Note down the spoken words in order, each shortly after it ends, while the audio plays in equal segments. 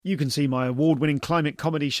You can see my award-winning climate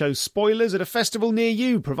comedy show Spoilers at a festival near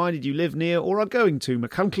you, provided you live near or are going to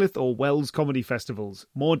Machynlleth or Wells comedy festivals.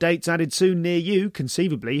 More dates added soon near you.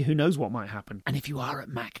 Conceivably, who knows what might happen. And if you are at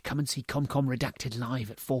Mac, come and see ComCom Redacted live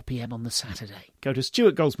at 4 p.m. on the Saturday. Go to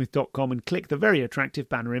stuartgoldsmith.com and click the very attractive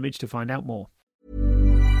banner image to find out more.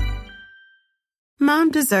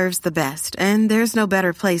 Mom deserves the best, and there's no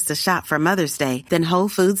better place to shop for Mother's Day than Whole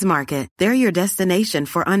Foods Market. They're your destination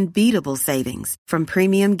for unbeatable savings, from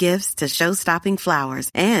premium gifts to show-stopping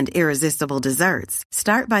flowers and irresistible desserts.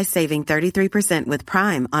 Start by saving 33% with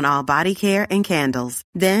Prime on all body care and candles.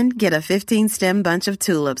 Then get a 15-stem bunch of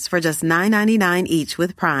tulips for just $9.99 each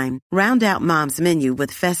with Prime. Round out Mom's menu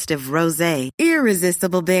with festive rosé,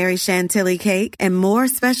 irresistible berry chantilly cake, and more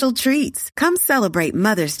special treats. Come celebrate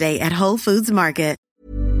Mother's Day at Whole Foods Market.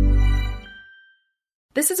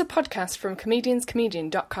 This is a podcast from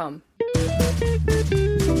comedianscomedian.com.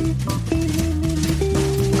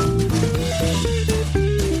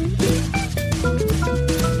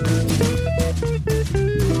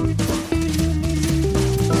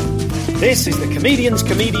 This is the Comedian's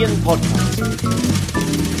Comedian podcast.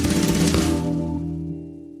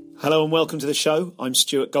 Hello and welcome to the show. I'm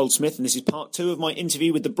Stuart Goldsmith and this is part 2 of my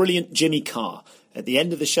interview with the brilliant Jimmy Carr. At the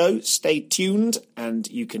end of the show, stay tuned and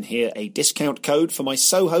you can hear a discount code for my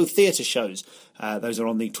Soho theatre shows. Those are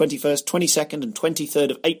on the 21st, 22nd and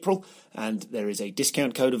 23rd of April, and there is a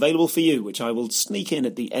discount code available for you, which I will sneak in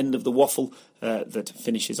at the end of the waffle that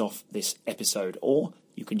finishes off this episode. Or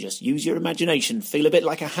you can just use your imagination, feel a bit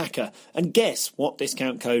like a hacker, and guess what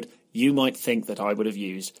discount code you might think that I would have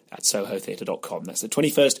used at sohotheatre.com. That's the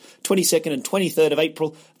 21st, 22nd and 23rd of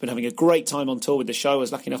April. I've been having a great time on tour with the show. I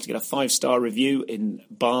was lucky enough to get a 5-star review in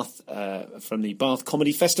Bath from the Bath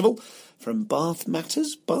Comedy Festival, from Bath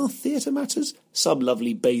Theatre Matters, some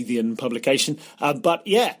lovely Bathian publication. But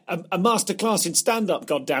yeah, a masterclass in stand-up,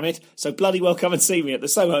 goddammit. So bloody well come and see me at the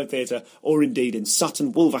Soho Theatre, or indeed in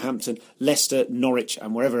Sutton, Wolverhampton, Leicester, Norwich,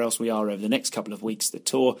 and wherever else we are over the next couple of weeks. The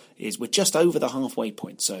tour we're just over the halfway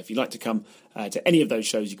point. So if you'd like to come to any of those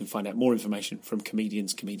shows, you can find out more information from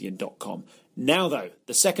comedianscomedian.com. Now, though,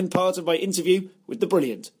 the second part of my interview with the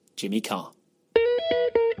brilliant Jimmy Carr.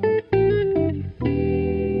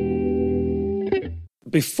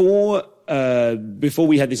 Before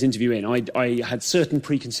we had this interview in, I had certain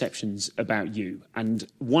preconceptions about you, and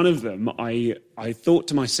one of them, I thought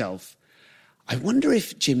to myself, I wonder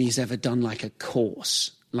if Jimmy's ever done like a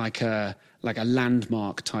course, like a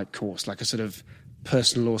landmark type course, like a sort of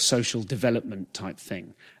personal or social development type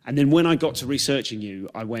thing. And then when I got to researching you,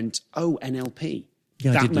 I went, oh, NLP.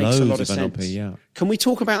 Yeah, that I did makes a lot loads of of sense. NLP, yeah. Can we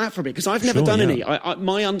talk about that for a bit? Because I've never done any.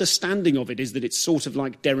 My understanding of it is that it's sort of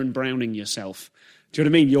like Derren Browning yourself. Do you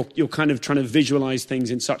know what I mean? You're kind of trying to visualise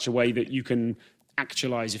things in such a way that you can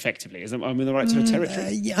actualise effectively. I'm in the right sort of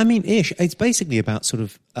territory? Yeah, I mean, ish. It's basically about sort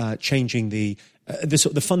of changing the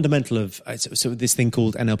fundamental of this thing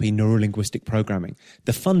called NLP, neuro-linguistic programming.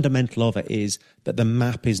 The fundamental of it is that the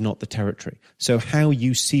map is not the territory. So how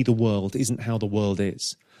you see the world isn't how the world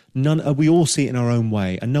is. We all see it in our own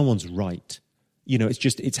way, and no one's right. You know,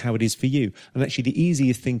 it's how it is for you. And actually, the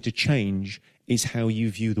easiest thing to change is how you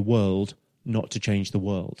view the world, not to change the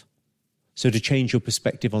world. So to change your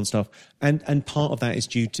perspective on stuff. And part of that is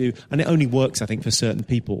due to, and it only works, I think, for certain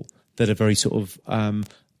people that are very sort of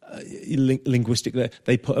linguistic.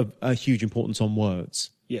 They put a huge importance on words.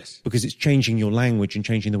 Yes. Because it's changing your language and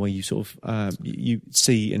changing the way you sort of you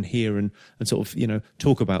see and hear and sort of, you know,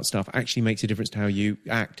 talk about stuff actually makes a difference to how you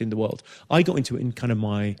act in the world. I got into it in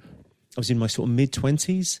I was in my sort of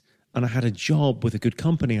mid-20s. And I had a job with a good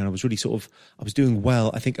company and I was really I was doing well,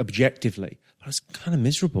 I think objectively. But I was kind of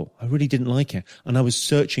miserable. I really didn't like it. And I was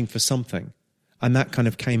searching for something. And that kind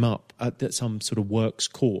of came up at some sort of works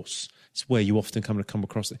course. It's where you often come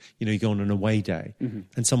across it. You know, you go on an away day. Mm-hmm.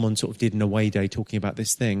 And someone sort of did an away day talking about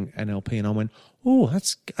this thing, NLP. And I went,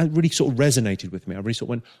 it really sort of resonated with me. I really sort of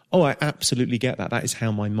went, I absolutely get that. That is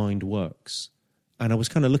how my mind works. And I was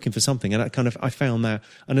kind of looking for something, and I found that.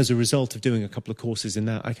 And as a result of doing a couple of courses in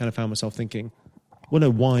that, I kind of found myself thinking, well,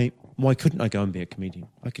 no, why couldn't I go and be a comedian?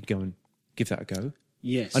 I could go and give that a go.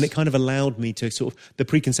 Yes. And it kind of allowed me to sort of, the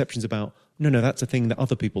preconceptions about, no, that's a thing that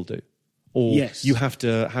other people do. Or yes. You have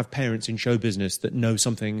to have parents in show business that know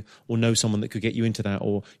something or know someone that could get you into that,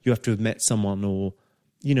 or you have to have met someone, or,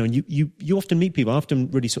 you know, and you often meet people. I'm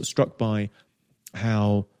often really sort of struck by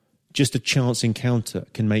how just a chance encounter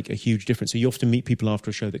can make a huge difference. So you often meet people after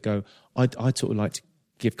a show that go, I'd sort of like to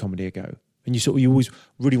give comedy a go. And you always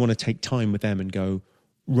really want to take time with them and go,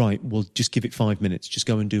 right, well, just give it 5 minutes. Just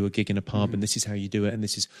go and do a gig in a pub, and this is how you do it. And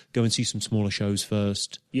this is, go and see some smaller shows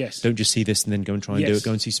first. Yes. Don't just see this and then go and try and do it.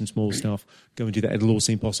 Go and see some small stuff. Go and do that. It'll all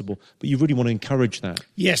seem possible. But you really want to encourage that.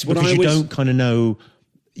 Yes. Because you don't kind of know,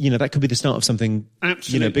 that could be the start of something,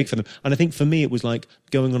 absolutely, big for them. And I think for me, it was like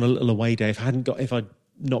going on a little away day. If I'd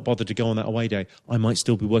not bothered to go on that away day, I might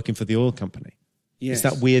still be working for the oil company. Yes.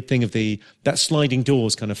 It's that weird thing of that sliding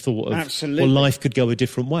doors kind of thought of, absolutely, well, life could go a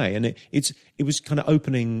different way. And it was kind of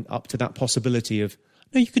opening up to that possibility of,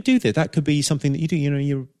 no, you could do that. That could be something that you do,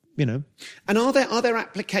 you know. And are there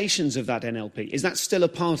applications of that NLP? Is that still a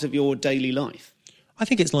part of your daily life? I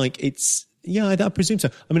think I presume so.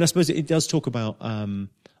 I mean, I suppose it does talk about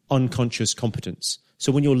unconscious competence.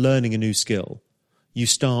 So when you're learning a new skill, you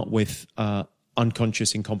start with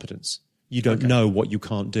unconscious incompetence. You don't know what you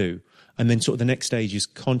can't do. And then sort of the next stage is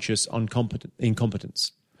conscious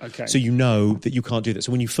incompetence. Okay. So you know that you can't do that.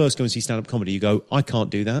 So when you first go and see stand-up comedy, you go, I can't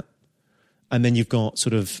do that. And then you've got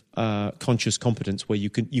sort of conscious competence where you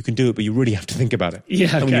can do it, but you really have to think about it. Yeah.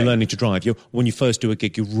 Okay. And when you're learning to drive, when you first do a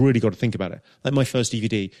gig, you've really got to think about it. Like my first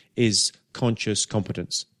DVD is conscious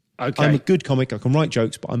competence. Okay. I'm a good comic, I can write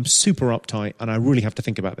jokes, but I'm super uptight and I really have to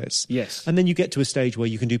think about this. Yes. And then you get to a stage where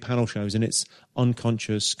you can do panel shows and it's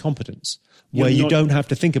unconscious competence, where you don't have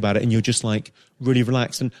to think about it and you're just like really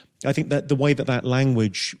relaxed. And I think that the way that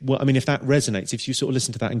language, if that resonates, if you sort of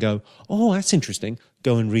listen to that and go, oh, that's interesting,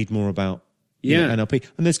 go and read more about NLP.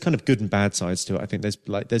 And there's kind of good and bad sides to it. I think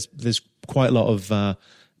there's quite a lot of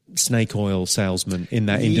snake oil salesmen in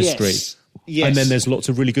that industry. Yes. Yes. And then there's lots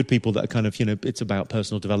of really good people that are kind of, it's about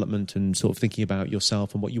personal development and sort of thinking about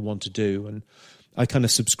yourself and what you want to do. And I kind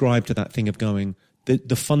of subscribe to that thing of going,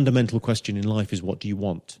 the fundamental question in life is, what do you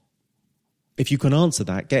want? If you can answer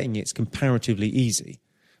that, getting it's comparatively easy.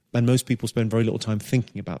 And most people spend very little time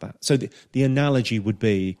thinking about that. So the analogy would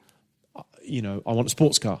be, I want a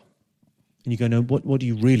sports car. And you go, no, what do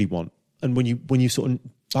you really want? And when you sort of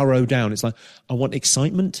burrow down, it's like, I want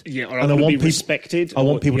excitement. Yeah, or and I want to be respected. I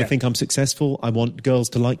want people to think I'm successful. I want girls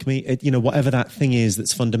to like me. Whatever that thing is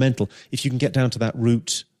that's fundamental. If you can get down to that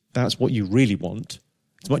root, that's what you really want.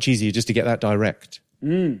 It's much easier just to get that direct.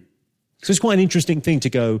 Mm. So it's quite an interesting thing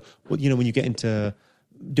to go, when you get into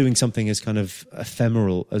doing something as kind of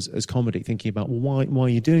ephemeral as comedy, thinking about, well, why are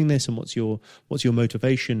you doing this and what's your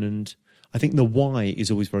motivation? And I think the why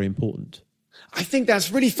is always very important. I think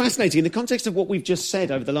that's really fascinating in the context of what we've just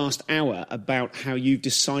said over the last hour about how you've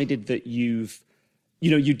decided that you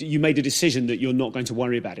made a decision that you're not going to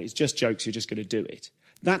worry about it. It's just jokes. You're just going to do it.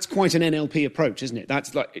 That's quite an NLP approach, isn't it?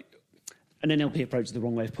 That's like an NLP approach is the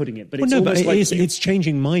wrong way of putting it, but it's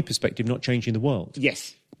changing my perspective, not changing the world.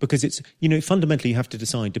 Yes. Because it's, fundamentally you have to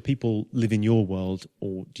decide, do people live in your world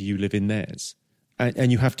or do you live in theirs?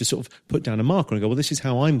 And you have to sort of put down a marker and go, well, this is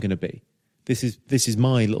how I'm going to be. This is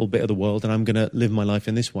my little bit of the world, and I'm going to live my life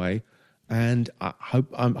in this way. And I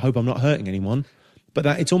hope I'm not hurting anyone. But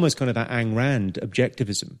it's almost kind of that Ayn Rand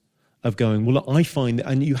objectivism of going, well, look, I find that,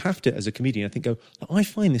 and you have to, as a comedian, I think, go, I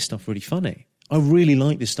find this stuff really funny. I really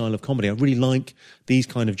like this style of comedy. I really like these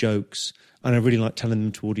kind of jokes, and I really like telling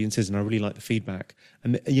them to audiences, and I really like the feedback.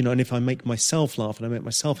 And and if I make myself laugh and I make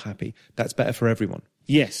myself happy, that's better for everyone.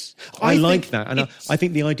 Yes, I like that, and I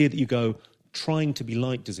think the idea that you go, trying to be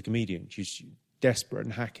liked as a comedian, just desperate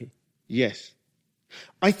and hacky. Yes.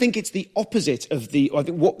 I think it's the opposite of I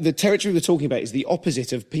think what the territory we're talking about is the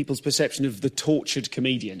opposite of people's perception of the tortured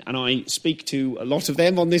comedian. And I speak to a lot of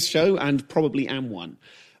them on this show and probably am one,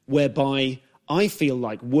 whereby I feel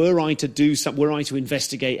like were I to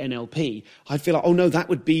investigate NLP, I'd feel like, oh no, that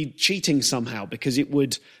would be cheating somehow because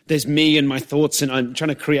there's me and my thoughts and I'm trying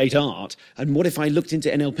to create art. And what if I looked into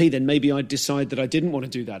NLP? Then maybe I'd decide that I didn't want to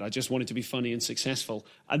do that. I just wanted to be funny and successful.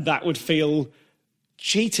 And that would feel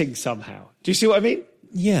cheating somehow. Do you see what I mean?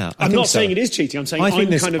 Yeah. I'm not saying it is cheating. I'm saying I'm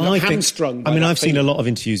kind of hamstrung by that I've seen feeling. a lot of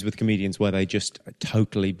interviews with comedians where they just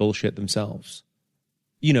totally bullshit themselves.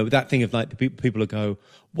 That thing of like the people who go,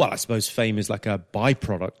 well, I suppose fame is like a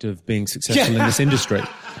byproduct of being successful in this industry.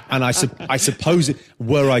 And I suppose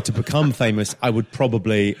were I to become famous, I would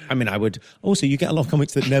also, you get a lot of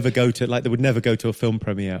comics that never go to, like they would never go to a film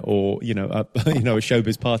premiere or, a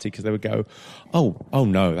showbiz party because they would go, oh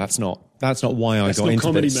no, that's not why I got into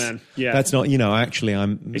comedy, this. Man. Yeah. That's not, actually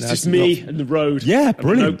it's just me and the road. Yeah,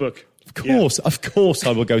 brilliant. And a notebook. Of course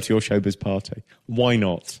I will go to your showbiz party. Why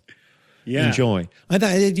not? Yeah. Enjoy. And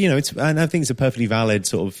I think it's a perfectly valid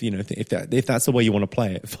sort of, if that's the way you want to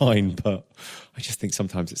play it, fine. But I just think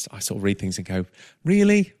sometimes I sort of read things and go,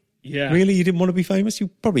 really? Yeah. Really? You didn't want to be famous? You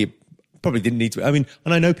probably didn't need to. I mean,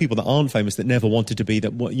 and I know people that aren't famous that never wanted to be,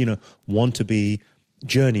 that, want to be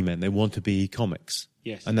journeymen. They want to be comics.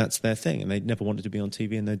 Yes. And that's their thing. And they never wanted to be on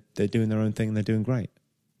TV, and they're doing their own thing, and they're doing great.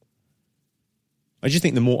 I just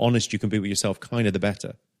think the more honest you can be with yourself, kind of the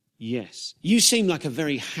better. Yes. You seem like a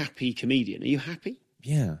very happy comedian. Are you happy?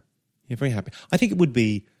 Yeah. You're very happy. I think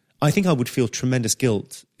I would feel tremendous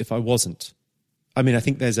guilt if I wasn't. I mean, I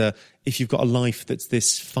think if you've got a life that's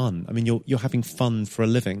this fun, I mean, you're having fun for a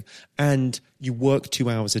living, and you work 2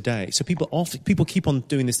 hours a day. So people keep on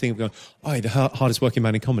doing this thing of going, oh, the hardest working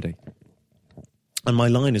man in comedy. And my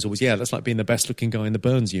line is always, that's like being the best looking guy in the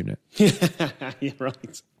Burns unit. Yeah,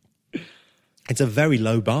 right. It's a very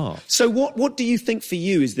low bar. So what do you think for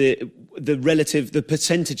you is the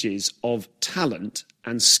percentages of talent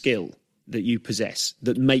and skill that you possess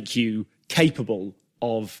that make you capable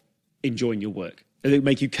of enjoying your work, that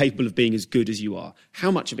make you capable of being as good as you are?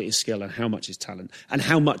 How much of it is skill and how much is talent? And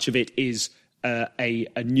how much of it is a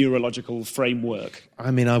neurological framework?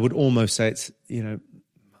 I mean, I would almost say it's,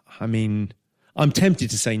 I'm tempted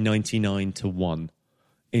to say 99-1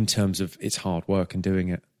 in terms of it's hard work and doing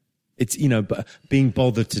it. It's, but being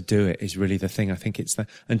bothered to do it is really the thing. I think it's that,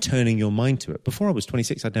 and turning your mind to it. Before I was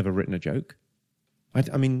 26, I'd never written a joke.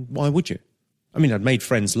 I mean, why would you? I mean, I'd made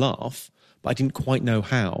friends laugh, but I didn't quite know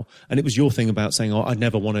how. And it was your thing about saying, I'd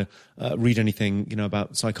never want to read anything,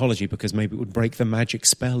 about psychology because maybe it would break the magic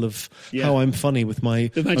spell of how I'm funny with my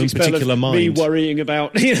own particular mind. Me worrying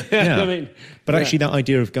about, I mean. But actually that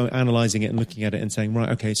idea of analysing it and looking at it and saying, right,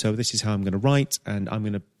 okay, so this is how I'm going to write, and I'm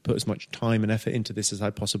going to put as much time and effort into this as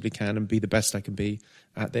I possibly can and be the best I can be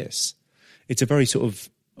at this. It's a very sort of,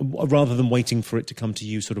 rather than waiting for it to come to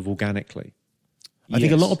you sort of organically. I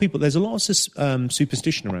think a lot of people, there's a lot of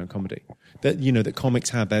superstition around comedy. That comics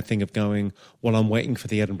have their thing of going, well, I'm waiting for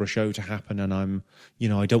the Edinburgh show to happen, and I'm,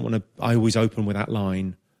 I don't want to, I always open with that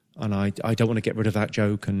line, and I don't want to get rid of that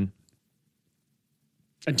joke. And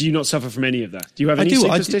do you not suffer from any of that? Do you have any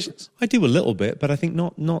superstitions? I do a little bit, but I think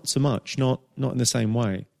not so much, not in the same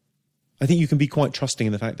way. I think you can be quite trusting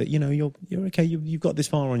in the fact that, you're okay, you've got this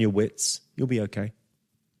far on your wits, you'll be okay.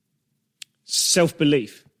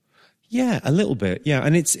 Self-belief. Yeah, a little bit. Yeah,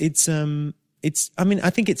 and it's. I mean, I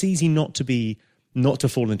think it's easy not to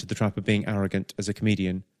fall into the trap of being arrogant as a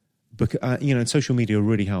comedian, because and social media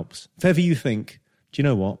really helps. If ever you think, do you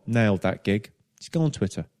know what, nailed that gig, just go on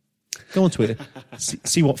Twitter. Go on Twitter,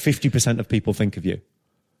 see what 50% of people think of you.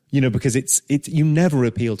 Because it's you never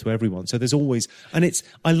appeal to everyone. So there's always, and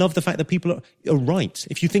I love the fact that people are right.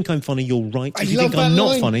 If you think I'm funny, you're right. If you think I'm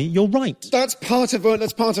not funny, you're right. That's part of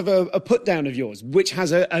a put down of yours, which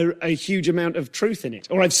has a huge amount of truth in it.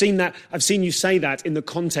 Or I've seen you say that in the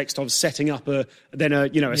context of setting up a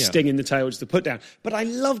sting in the tail, which is the put down. But I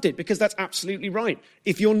loved it because that's absolutely right.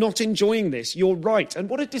 If you're not enjoying this, you're right. And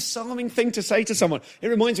what a disarming thing to say to someone. It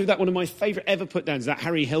reminds me of that one of my favourite ever put downs, that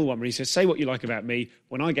Harry Hill one, where he says, "Say what you like about me.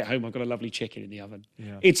 When I get home, I've got a lovely chicken in the oven."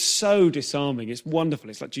 Yeah. It's so disarming. It's wonderful.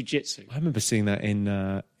 It's like jiu-jitsu. I remember seeing that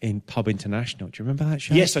in Pub International. Do you remember that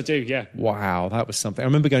show? Yes, I do, yeah. Wow, that was something. I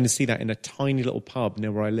remember going to see that in a tiny little pub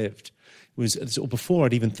near where I lived. It was sort of before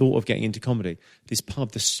I'd even thought of getting into comedy. This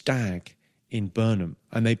pub, The Stag in Burnham,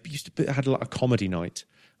 and they had a comedy night.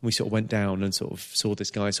 And we sort of went down and sort of saw this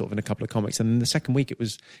guy sort of in a couple of comics. And then the second week it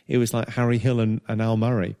was like Harry Hill and Al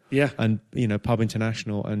Murray. Yeah. And, Pub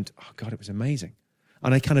International. And, oh, God, it was amazing.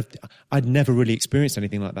 And I'd never really experienced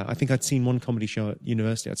anything like that. I think I'd seen one comedy show at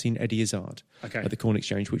university. I'd seen Eddie Izzard at the Corn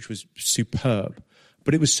Exchange, which was superb.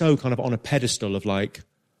 But it was so kind of on a pedestal of like,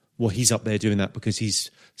 well, he's up there doing that because he's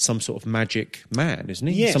some sort of magic man, isn't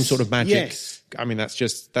he? Yes. Some sort of magic. Yes. I mean,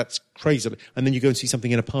 that's crazy. And then you go and see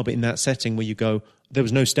something in a pub in that setting where you go, there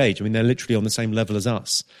was no stage. I mean, they're literally on the same level as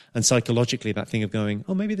us. And psychologically, that thing of going,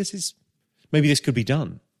 oh, maybe this could be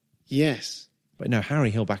done. Yes. But no, Harry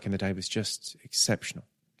Hill back in the day was just exceptional.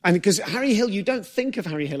 And because Harry Hill, you don't think of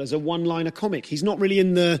Harry Hill as a one-liner comic. He's not really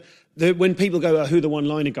in the when people go, who are the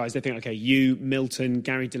one-liner guys, they think, okay, you, Milton,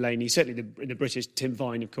 Gary Delaney, certainly in the British, Tim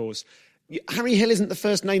Vine, of course. Harry Hill isn't the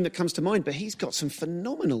first name that comes to mind, but he's got some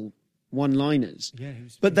phenomenal one-liners. Yeah,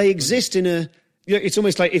 but they exist in a... It's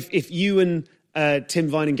almost like if you and Tim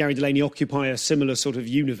Vine and Gary Delaney occupy a similar sort of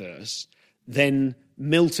universe, then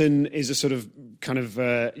Milton is a sort of kind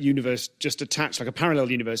of universe just attached, like a parallel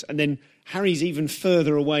universe, and then Harry's even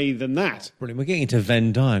further away than that. Brilliant. We're getting into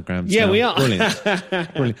Venn diagrams Yeah, now. we are. Brilliant.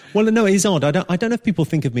 Brilliant. Well, no, it is odd. I don't know if people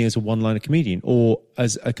think of me as a one-liner comedian or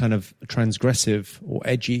as a kind of transgressive or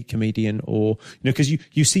edgy comedian, or, because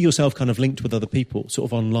you see yourself kind of linked with other people sort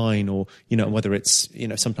of online, or, whether it's,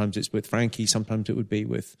 sometimes it's with Frankie, sometimes it would be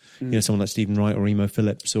with, someone like Stephen Wright or Emo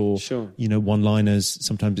Phillips, or, sure. One-liners.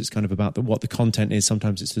 Sometimes it's kind of about what the content is.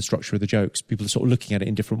 Sometimes it's the structure of the jokes. People are sort of looking at it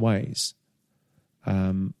in different ways.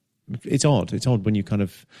 It's odd. It's odd when you're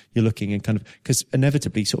looking and because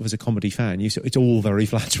inevitably, sort of as a comedy fan, it's all very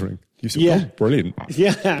flattering. You sort of, oh, brilliant.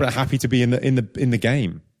 Yeah. But happy to be in the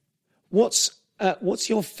game. What's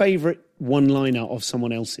your favourite one-liner of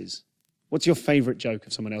someone else's? What's your favourite joke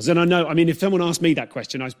of someone else? And I know, I mean, if someone asked me that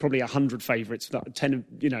question, I was probably 100 favourites,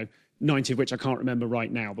 10, 90 of which I can't remember right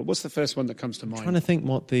now. But what's the first one that comes to mind? I'm trying to think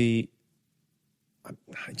what do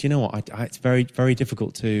you know what? It's very, very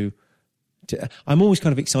difficult to. I'm always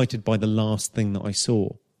kind of excited by the last thing that I saw.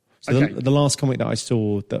 So Okay. the last comic that I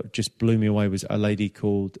saw that just blew me away was a lady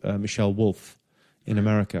called Michelle Wolf in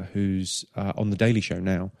America, who's on The Daily Show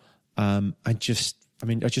now. I just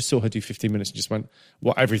saw her do 15 minutes and just went,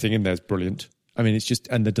 well, everything in there is brilliant. I mean, it's just,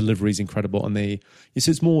 and the delivery is incredible. And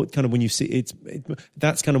it's more kind of when you see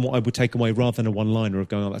that's kind of what I would take away rather than a one-liner of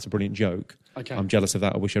going, oh, that's a brilliant joke. Okay. I'm jealous of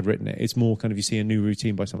that. I wish I'd written it. It's more kind of you see a new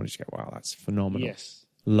routine by someone and you just go, wow, that's phenomenal. Yes.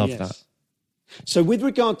 Love that. So with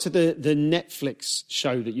regard to the Netflix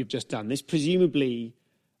show that you've just done, this presumably,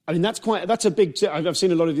 I mean, that's a big, I've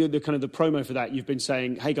seen a lot of the kind of the promo for that. You've been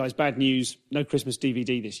saying, hey guys, bad news, no Christmas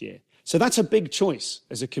DVD this year. So that's a big choice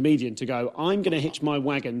as a comedian to go, I'm going to hitch my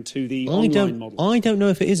wagon to the online model. I don't know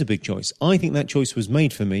if it is a big choice. I think that choice was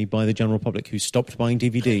made for me by the general public who stopped buying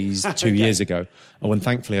DVDs 2 years ago. When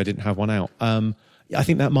thankfully I didn't have one out. I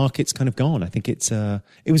think that market's kind of gone. I think it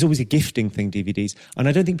was always a gifting thing, DVDs. And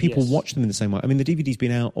I don't think people watch them in the same way. I mean, the DVD's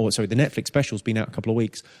been out, the Netflix special's been out a couple of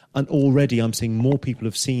weeks. And already I'm seeing more people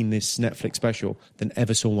have seen this Netflix special than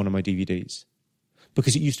ever saw one of my DVDs.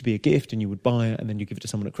 Because it used to be a gift and you would buy it and then you give it to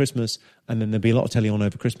someone at Christmas and then there'd be a lot of telly on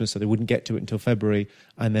over Christmas so they wouldn't get to it until February.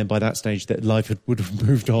 And then by that stage, that life would have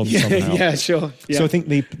moved on somehow. Yeah, sure. Yeah. So I think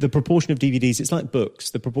the proportion of DVDs, it's like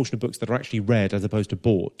books, the proportion of books that are actually read as opposed to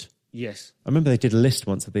bought. Yes. I remember they did a list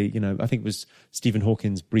once of I think it was Stephen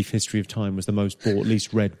Hawking's Brief History of Time was the most bought,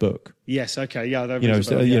 least read book. Yes, okay,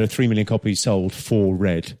 yeah. 3 million copies sold, 4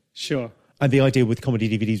 read. Sure. And the idea with comedy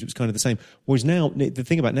DVDs was kind of the same. Whereas now, the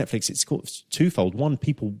thing about Netflix, it's twofold. One,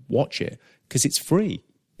 people watch it because it's free.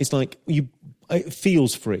 It's like it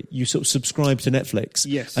feels free. You sort of subscribe to Netflix.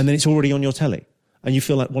 Yes. And then it's already on your telly. And you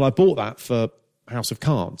feel like, well, I bought that for House of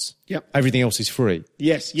Cards. Yep. Everything else is free.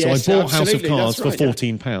 Yes. So I bought House of Cards for right,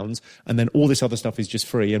 £14 and then all this other stuff is just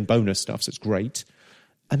free and bonus stuff, so it's great.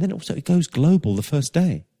 And then also it goes global the first day.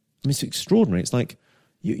 I mean, it's extraordinary. It's like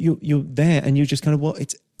you're there and you're just kind of, well,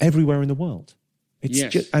 it's everywhere in the world.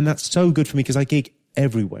 And that's so good for me because I gig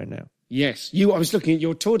everywhere now. Yes. I was looking at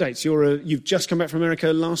your tour dates. You've just come back from America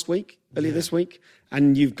earlier this week,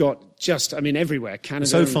 and you've got everywhere. Canada.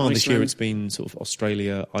 So far Iceland. this year it's been sort of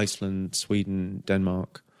Australia, Iceland, Sweden,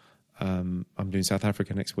 Denmark. I'm doing South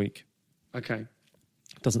Africa next week. Okay.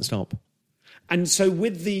 Doesn't stop. And so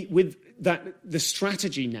with the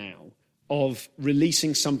strategy now of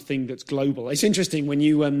releasing something that's global. It's interesting when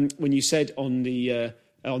you said on the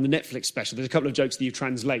Netflix special, there's a couple of jokes that you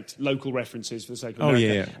translate, local references for the sake of America.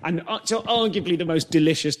 Oh, yeah. And so arguably the most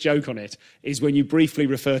delicious joke on it is when you briefly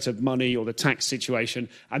refer to money or the tax situation,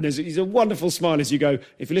 and there's a wonderful smile as you go,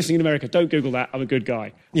 if you're listening in America, don't Google that, I'm a good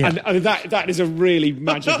guy. Yeah. And that is a really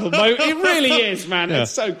magical moment. It really is, man. Yeah.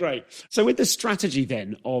 It's so great. So with the strategy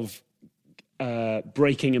then of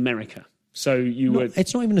breaking America,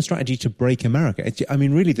 it's not even a strategy to break America.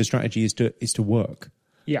 Really the strategy is to work.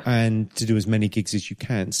 Yeah. And to do as many gigs as you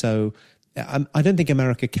can. So I don't think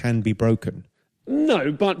America can be broken.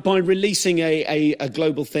 No, but by releasing a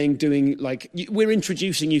global thing, we're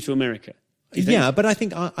introducing you to America. Yeah, but I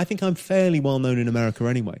think I'm fairly well known in America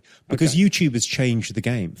anyway, because YouTube has changed the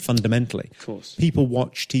game fundamentally. Of course. People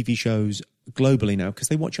watch TV shows globally now because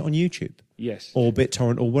they watch it on YouTube. Yes. Or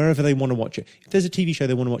BitTorrent or wherever they want to watch it. If there's a TV show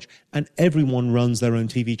they want to watch and everyone runs their own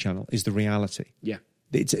TV channel is the reality. Yeah.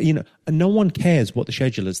 It's, and no one cares what the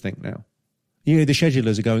schedulers think now. The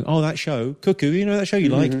schedulers are going, oh, that show, Cuckoo, that show you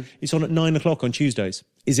like? It's on at 9:00 on Tuesdays.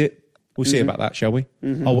 Is it? We'll see about that, shall we?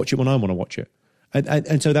 I'll watch it when I want to watch it.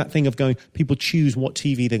 And so that thing of going, people choose what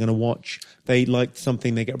TV they're going to watch. They like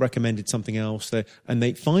something, they get recommended something else, and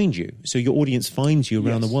they find you. So your audience finds you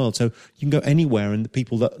around the world. So you can go anywhere and the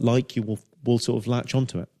people that like you will sort of latch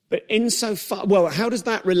onto it. But insofar, how does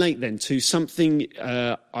that relate then to something?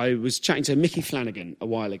 I was chatting to Mickey Flanagan a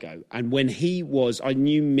while ago, and I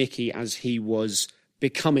knew Mickey as he was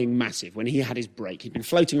becoming massive, when he had his break. He'd been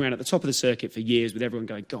floating around at the top of the circuit for years with everyone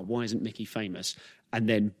going, God, why isn't Mickey famous? And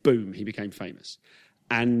then, boom, he became famous.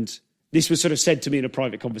 And this was sort of said to me in a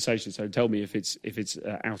private conversation, so tell me if it's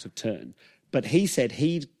out of turn. But he said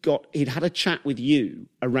he'd had a chat with you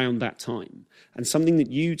around that time, and something that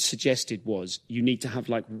you'd suggested was you need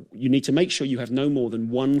to make sure you have no more than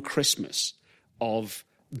one Christmas of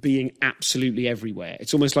being absolutely everywhere.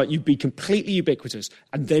 It's almost like you'd be completely ubiquitous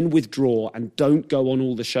and then withdraw and don't go on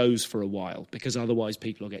all the shows for a while because otherwise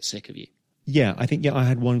people will get sick of you. Yeah, I think I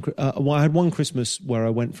had one. I had one Christmas where I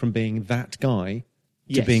went from being that guy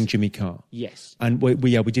to being Jimmy Carr. Yes, and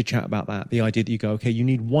we did chat about that. The idea that you go, okay, you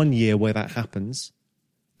need 1 year where that happens,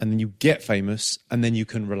 and then you get famous, and then you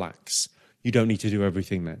can relax. You don't need to do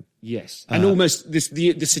everything then. Yes, and almost the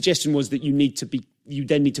suggestion was that you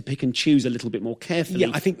then need to pick and choose a little bit more carefully. Yeah,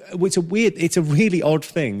 I think it's a really odd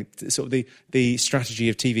thing, sort of the strategy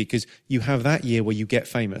of TV, because you have that year where you get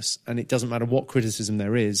famous, and it doesn't matter what criticism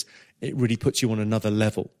there is, it really puts you on another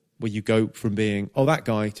level where you go from being, that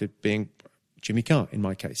guy, to being Jimmy Carr, in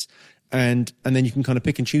my case. And then you can kind of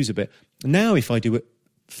pick and choose a bit. Now, if I do it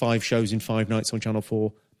 5 shows in 5 nights on Channel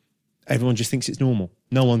 4, everyone just thinks it's normal.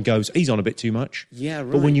 No one goes, he's on a bit too much. Yeah,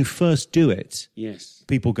 right. But when you first do it,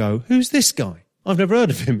 people go, who's this guy? I've never heard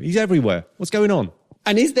of him. He's everywhere. What's going on?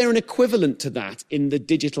 And is there an equivalent to that in the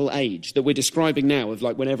digital age that we're describing now, of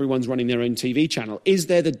like when everyone's running their own TV channel? Is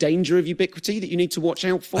there the danger of ubiquity that you need to watch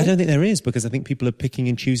out for? I don't think there is, because I think people are picking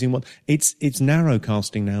and choosing what... It's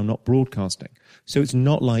narrowcasting now, not broadcasting. So it's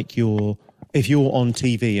not like if you're on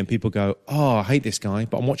TV and people go, I hate this guy,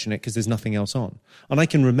 but I'm watching it because there's nothing else on. And I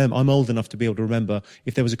can remember, I'm old enough to be able to remember,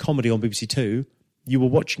 if there was a comedy on BBC Two, you were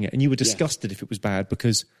watching it and you were disgusted if it was bad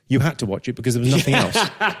because you had to watch it because there was nothing else.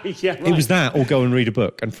 Yeah, right. It was that or go and read a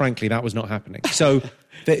book. And frankly, that was not happening. So,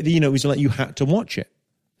 it was like you had to watch it.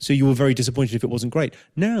 So you were very disappointed if it wasn't great.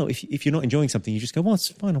 Now, if you're not enjoying something, you just go, it's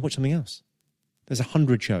fine, I'll watch something else. There's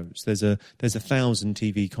 100 shows. There's 1,000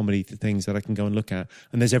 TV comedy things that I can go and look at.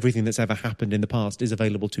 And there's everything that's ever happened in the past is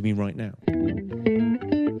available to me right now.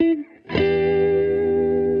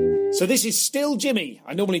 So this is still Jimmy.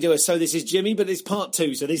 I normally do a So This Is Jimmy, but it's part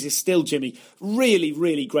 2, so this is still Jimmy. Really,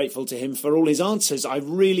 really grateful to him for all his answers. I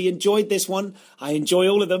really enjoyed this one. I enjoy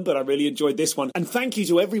all of them, but I really enjoyed this one. And thank you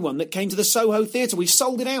to everyone that came to the Soho Theatre. We've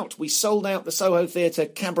sold it out. We sold out the Soho Theatre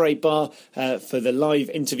Cabaret Bar for the live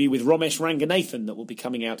interview with Ramesh Ranganathan that will be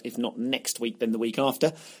coming out, if not next week, then the week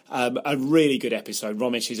after. A really good episode.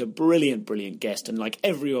 Ramesh is a brilliant, brilliant guest, and like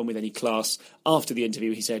everyone with any class, after the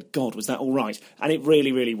interview he said, God, was that all right? And it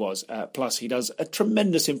really, really was. Plus, he does a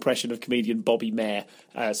tremendous impression of comedian Bobby Mayer,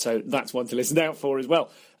 so that's one to listen out for as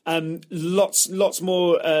well. Lots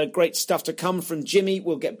more great stuff to come from Jimmy.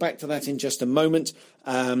 We'll get back to that in just a moment.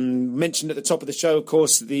 Mentioned at the top of the show, of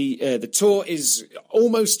course, the tour is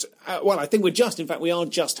almost, I think we are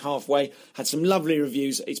just halfway. Had some lovely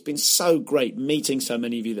reviews. It's been so great meeting so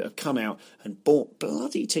many of you that have come out and bought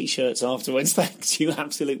bloody T-shirts afterwards. Thanks, you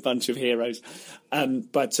absolute bunch of heroes.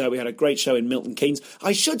 But we had a great show in Milton Keynes.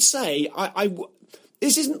 I should say,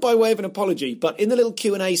 this isn't by way of an apology, but in the little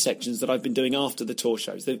Q&A sections that I've been doing after the tour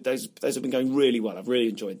shows, those have been going really well. I've really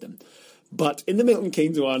enjoyed them. But in the Milton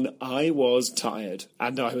Keynes one, I was tired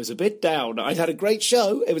and I was a bit down. I'd had a great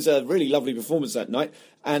show. It was a really lovely performance that night.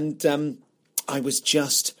 And I was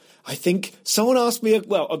just... I think someone asked me,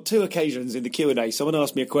 on 2 occasions in the Q&A, someone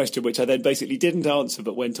asked me a question which I then basically didn't answer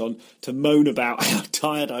but went on to moan about how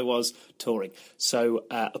tired I was touring. So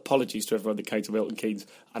apologies to everyone that came to Milton Keynes.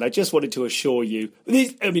 And I just wanted to assure you,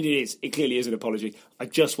 it clearly is an apology. I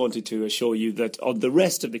just wanted to assure you that on the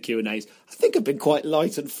rest of the Q&As, I think I've been quite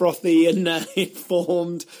light and frothy and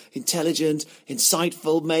informed, intelligent,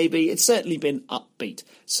 insightful maybe. It's certainly been upbeat.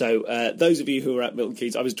 So those of you who were at Milton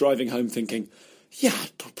Keynes, I was driving home thinking... Yeah,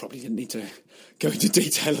 I probably didn't need to go into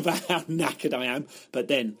detail about how knackered I am. But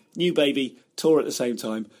then, new baby, tour at the same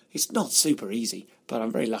time. It's not super easy, but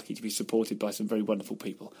I'm very lucky to be supported by some very wonderful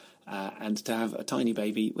people and to have a tiny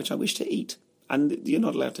baby, which I wish to eat. And you're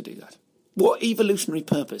not allowed to do that. What evolutionary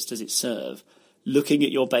purpose does it serve looking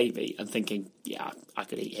at your baby and thinking, yeah, I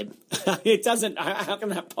could eat him? It doesn't. How can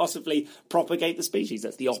that possibly propagate the species?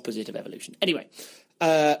 That's the opposite of evolution. Anyway...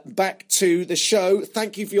 back to the show.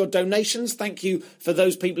 Thank you for your donations. Thank you for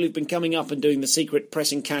those people who've been coming up and doing the secret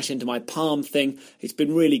pressing cash into my palm thing. It's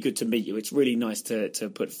been really good to meet you. It's really nice to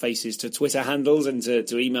put faces to Twitter handles and to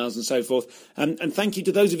emails and so forth. And thank you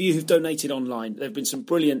to those of you who've donated online. There have been some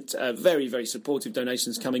brilliant, very, very supportive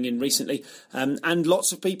donations coming in recently. And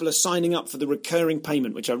lots of people are signing up for the recurring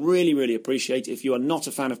payment, which I really, really appreciate. If you are not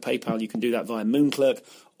a fan of PayPal, you can do that via Moonclerk.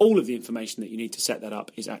 All of the information that you need to set that up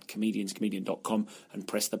is at comedianscomedian.com and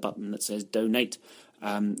press the button that says donate.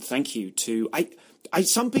 Thank you to...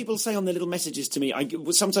 some people say on their little messages to me,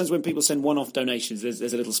 sometimes when people send one-off donations, there's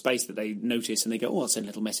a little space that they notice and they go, I'll send a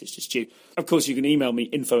little message to Stu. Of course, you can email me,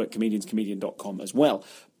 info@comedianscomedian.com as well.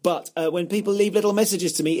 But when people leave little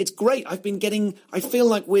messages to me, it's great. I feel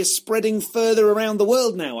like we're spreading further around the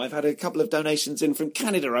world now. I've had a couple of donations in from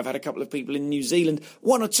Canada. I've had a couple of people in New Zealand.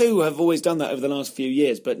 One or two have always done that over the last few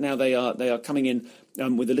years, but now they are coming in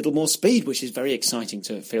with a little more speed, which is very exciting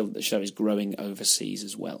to feel that the show is growing overseas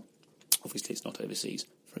as well. Obviously, it's not overseas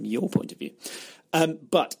from your point of view.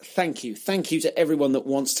 But thank you to everyone that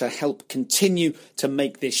wants to help continue to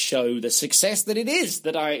make this show the success that it is,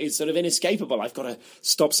 it's sort of inescapable. I've got to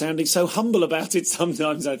stop sounding so humble about it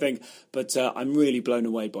sometimes, I think, but I'm really blown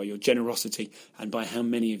away by your generosity and by how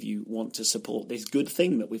many of you want to support this good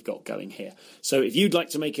thing that we've got going here. So if you'd like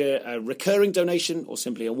to make a recurring donation or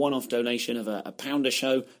simply a one-off donation of a pound a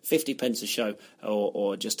show, 50 pence a show,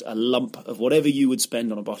 or just a lump of whatever you would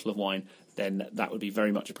spend on a bottle of wine, then that would be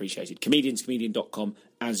very much appreciated. Comedianscomedian.com,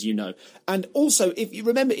 as you know. And also, if you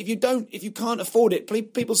can't afford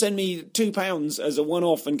it, people send me £2 as a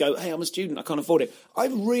one-off and go, hey, I'm a student, I can't afford it. I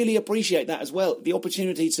really appreciate that as well. The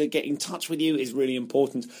opportunity to get in touch with you is really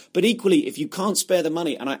important. But equally, if you can't spare the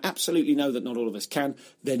money, and I absolutely know that not all of us can,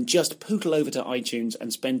 then just pootle over to iTunes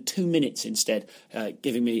and spend 2 minutes instead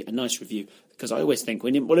giving me a nice review. Because I always think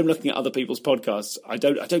when I'm looking at other people's podcasts, I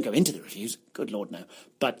don't go into the reviews. Good Lord, no.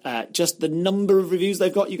 But just the number of reviews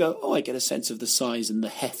they've got, you go, oh, I get a sense of the size and the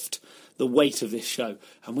heft, the weight of this show.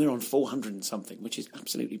 And we're on 400 and something, which is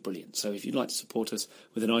absolutely brilliant. So if you'd like to support us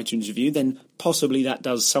with an iTunes review, then possibly that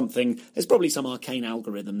does something. There's probably some arcane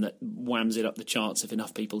algorithm that whams it up the charts if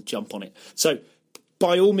enough people jump on it. So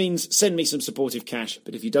by all means, send me some supportive cash,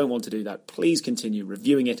 but if you don't want to do that, please continue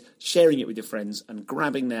reviewing it, sharing it with your friends, and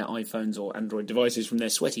grabbing their iPhones or Android devices from their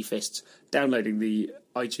sweaty fists, downloading the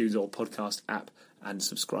iTunes or podcast app, and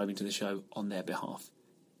subscribing to the show on their behalf.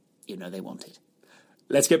 You know they want it.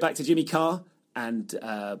 Let's get back to Jimmy Carr, and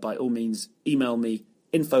by all means, email me,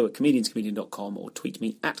 info@comedianscomedian.com, or tweet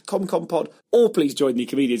me at ComComPod, or please join the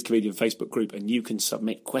Comedians Comedian Facebook group and you can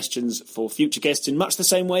submit questions for future guests in much the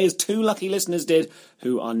same way as 2 lucky listeners did,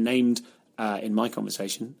 who are named in my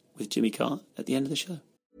conversation with Jimmy Carr at the end of the show.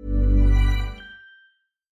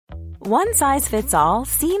 One size fits all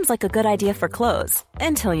seems like a good idea for clothes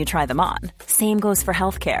until you try them on. Same goes for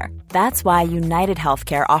healthcare. That's why United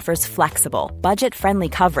Healthcare offers flexible, budget-friendly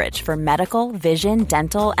coverage for medical, vision,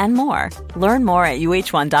 dental, and more. Learn more at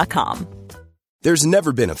uh1.com. There's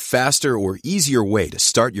never been a faster or easier way to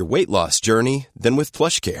start your weight loss journey than with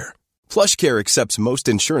PlushCare. PlushCare accepts most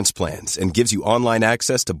insurance plans and gives you online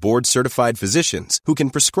access to board-certified physicians who can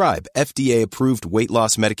prescribe FDA-approved weight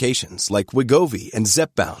loss medications like Wegovy and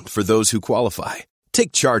Zepbound for those who qualify.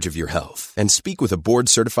 Take charge of your health and speak with a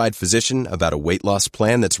board-certified physician about a weight loss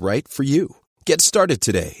plan that's right for you. Get started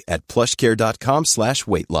today at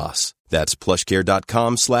plushcare.com/weight-loss. That's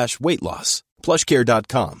plushcare.com/weight-loss.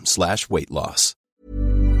 plushcare.com/weight-loss.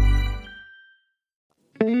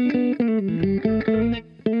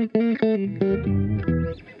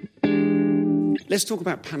 Let's talk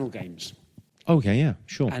about panel games. Okay, yeah,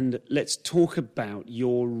 sure. And let's talk about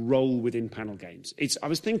your role within panel games. I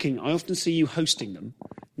was thinking, I often see you hosting them,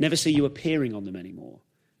 never see you appearing on them anymore,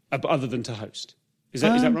 other than to host. Is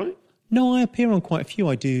that right? No, I appear on quite a few.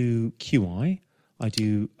 I do QI, I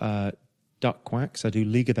do Duck Quacks, I do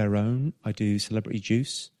League of Their Own, I do Celebrity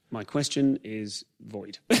Juice. My question is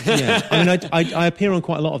void. Yeah, I mean, I appear on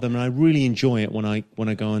quite a lot of them, and I really enjoy it when I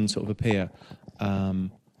go and sort of appear.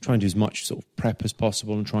 Try and do as much sort of prep as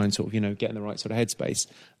possible and try and sort of, get in the right sort of headspace.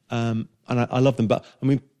 And I love them. But I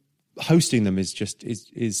mean, hosting them is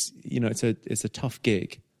it's a tough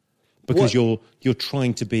gig because you're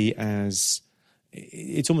trying to be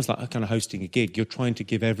it's almost like kind of hosting a gig. You're trying to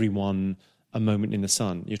give everyone a moment in the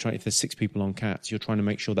sun. If there's 6 people on Cats, you're trying to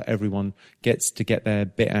make sure that everyone gets to get their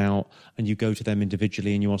bit out, and you go to them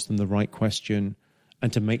individually and you ask them the right question,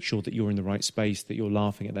 and to make sure that you're in the right space, that you're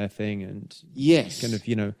laughing at their thing, and yes, kind of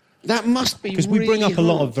that must be because really we bring up hard.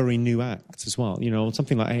 a lot of very new acts as well. On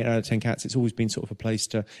something like 8 out of 10 Cats, it's always been sort of a place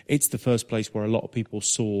to. It's the first place where a lot of people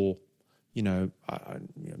saw. I'm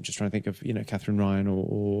just trying to think of Catherine Ryan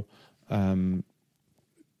or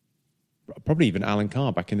probably even Alan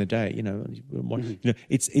Carr back in the day.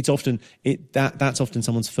 It's often that's often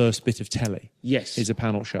someone's first bit of telly. Yes, is a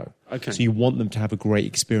panel show. Okay, so you want them to have a great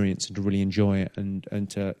experience and to really enjoy it and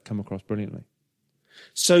to come across brilliantly.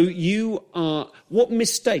 So what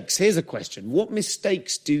mistakes, here's a question, what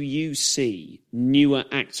mistakes do you see newer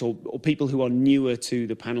acts or people who are newer to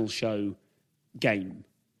the panel show game,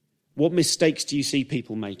 what mistakes do you see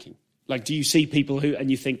people making? Like, do you see people and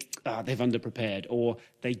you think, they've underprepared, or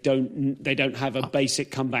they don't have a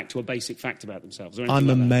basic comeback to a basic fact about themselves? Or I'm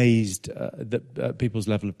amazed at people's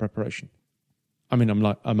level of preparation. I mean,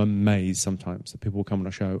 I'm amazed sometimes that people will come on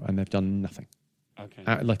a show and they've done nothing.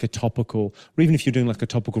 Okay. like a topical, or even if you're doing like a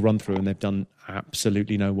topical run through and they've done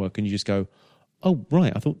absolutely no work, and you just go, "Oh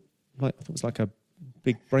right, I thought it was like a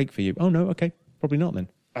big break for you." Oh no, okay, probably not then.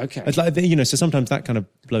 Okay. It's like, so sometimes that kind of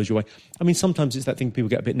blows you away. I mean, sometimes it's that thing people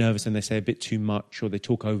get a bit nervous and they say a bit too much or they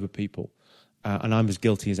talk over people. And I'm as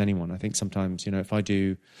guilty as anyone. I think sometimes, if I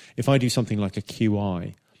do something like a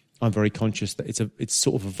QI, I'm very conscious that it's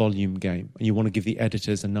sort of a volume game and you want to give the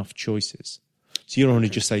editors enough choices. So you don't want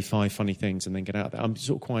to just say 5 funny things and then get out there. I'm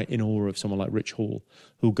sort of quite in awe of someone like Rich Hall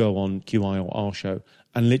who'll go on QI or our show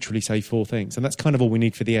and literally say 4 things. And that's kind of all we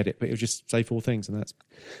need for the edit, but he'll just say 4 things and that's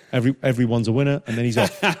everyone's a winner and then he's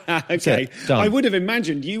off. Okay. Done. I would have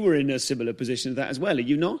imagined you were in a similar position to that as well. Are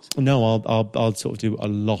you not? No, I'll sort of do a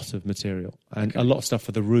lot of material and a lot of stuff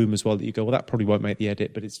for the room as well that you go, well, that probably won't make the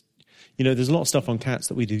edit, but it's, there's a lot of stuff on Cats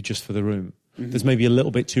that we do just for the room. Mm-hmm. There's maybe a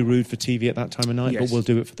little bit too rude for TV at that time of night, but we'll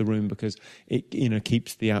do it for the room because it,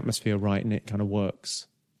 keeps the atmosphere right and it kind of works.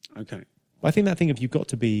 Okay. I think that thing of you've got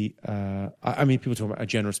to be, people talk about a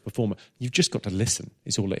generous performer. You've just got to listen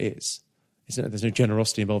is all it is. There's no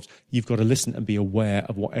generosity involved. You've got to listen and be aware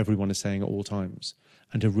of what everyone is saying at all times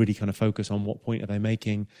and to really kind of focus on what point are they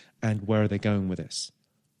making and where are they going with this.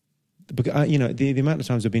 Because, the amount of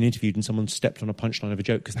times I've been interviewed and someone stepped on a punchline of a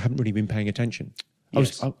joke because they haven't really been paying attention.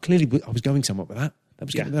 Yes. I was going somewhere with that. I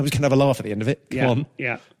was going to have a laugh at the end of it. Come on.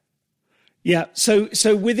 Yeah. Yeah. So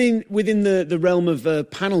within the realm of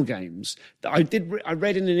panel games, I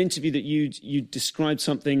read in an interview that you described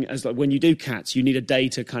something as like when you do Cats, you need a day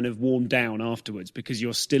to kind of warm down afterwards because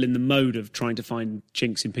you're still in the mode of trying to find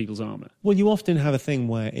chinks in people's armour. Well, you often have a thing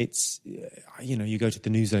where it's, you go to the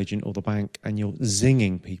newsagent or the bank and you're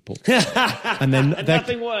zinging people, and then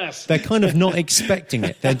nothing worse. They're kind of not expecting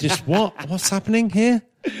it. They're just what's happening here?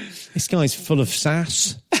 This guy's full of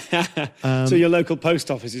sass. So your local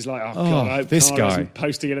post office is like, God, I hope this Carr guy isn't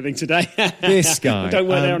posting anything today. This guy. Don't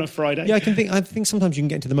work there on a Friday. Yeah, I think sometimes you can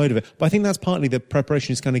get into the mode of it. But I think that's partly the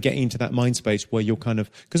preparation is kind of getting into that mind space where you're kind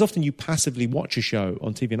of, because often you passively watch a show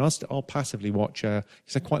on TV, and I'll passively watch,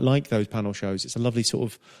 because I quite like those panel shows. It's a lovely sort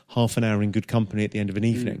of half an hour in good company at the end of an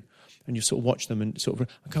evening. And you sort of watch them and sort of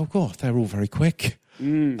go, God, they're all very quick.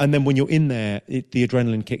 And then when you're in there, the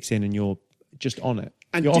adrenaline kicks in and you're just on it.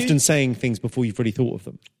 And you're often saying things before you've really thought of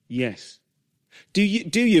them. Yes. Do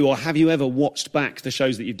you, or have you ever watched back the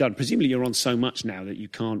shows that you've done? Presumably you're on so much now that you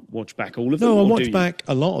can't watch back all of them. No, I watch back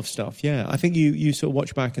a lot of stuff, yeah. I think you sort of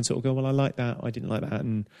watch back and sort of go, well, I like that, I didn't like that.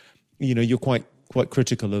 And, you're quite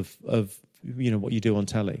critical of what you do on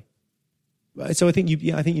telly. So I think you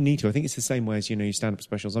need to. I think it's the same way as, your stand-up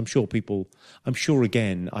specials. I'm sure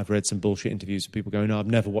again, I've read some bullshit interviews of people going, no, I've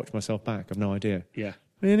never watched myself back. I've no idea. Yeah.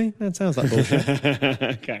 Really? That sounds like bullshit.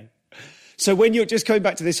 Okay. So when you're just coming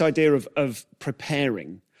back to this idea of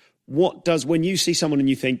preparing, when you see someone and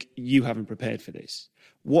you think you haven't prepared for this,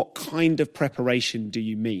 what kind of preparation do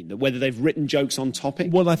you mean? That whether they've written jokes on topic?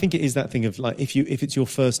 Well, I think it is that thing of like, if it's your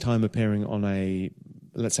first time appearing on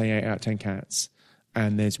let's say 8 out of 10 Cats,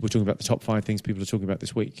 and we're talking about the top 5 things people are talking about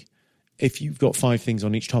this week. If you've got 5 things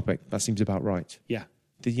on each topic, that seems about right. Yeah.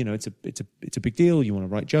 It's a big deal. You want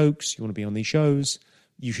to write jokes. You want to be on these shows.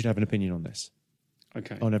 You should have an opinion on this.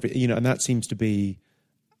 Okay. On every, and that seems to be,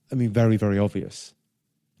 very, very obvious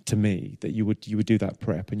to me that you would do that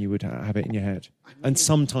prep and you would have it in your head. And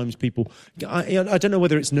sometimes people, I don't know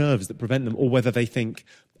whether it's nerves that prevent them or whether they think,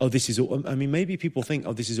 oh, this is all. Maybe people think,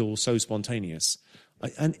 oh, this is all so spontaneous.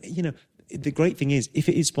 The great thing is, if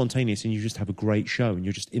it is spontaneous and you just have a great show and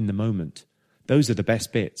you're just in the moment, those are the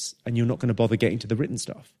best bits, and you're not going to bother getting to the written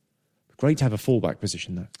stuff. Great to have a fallback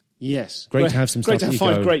position there. Yes. Great to have some stuff. Great to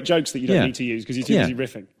have 5 great jokes that you don't need to use because you're too busy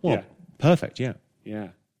riffing. Well, perfect, yeah. Yeah.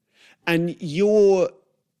 And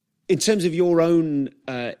in terms of your own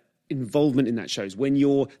involvement in that shows,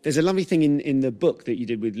 there's a lovely thing in the book that you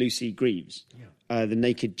did with Lucy Greaves, The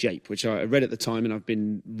Naked Jape, which I read at the time and I've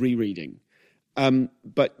been rereading.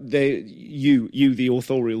 But you, the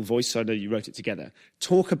authorial voice, so I know you wrote it together,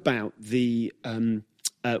 talk about the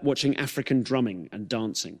watching African drumming and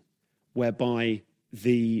dancing, whereby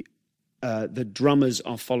the drummers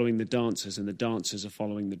are following the dancers and the dancers are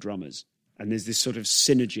following the drummers. And there's this sort of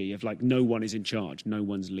synergy of like no one is in charge, no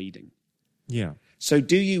one's leading. Yeah. So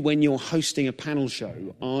do you, when you're hosting a panel show,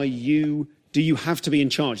 do you have to be in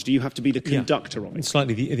charge? Do you have to be the conductor of it?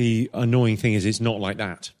 Slightly the annoying thing is it's not like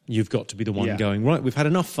that. You've got to be the one going, right, we've had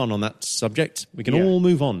enough fun on that subject. We can all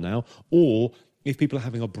move on now. Or if people are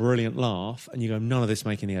having a brilliant laugh and you go, none of this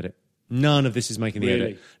making the edit. None of this is making the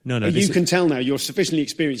edit. No. You can tell now. You're sufficiently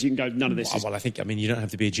experienced. You can go, none of this is... Well, I think, you don't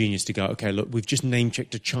have to be a genius to go, okay, look, we've just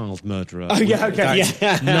name-checked a child murderer. Oh, yeah, okay,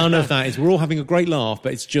 None of that is... We're all having a great laugh,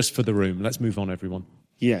 but it's just for the room. Let's move on, everyone.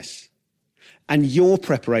 Yes. And your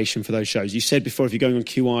preparation for those shows, you said before, if you're going on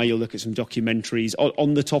QI, you'll look at some documentaries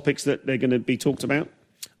on the topics that they're going to be talked about.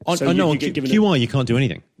 On QI, you can't do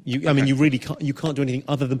anything. I mean, you really can't. You can't do anything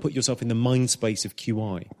other than put yourself in the mind space of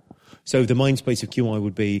QI. So the mind space of QI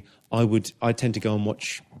would be, I tend to go and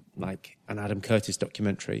watch like an Adam Curtis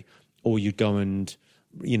documentary, or you'd go and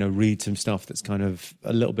read some stuff that's kind of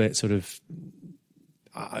a little bit sort of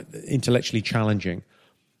intellectually challenging.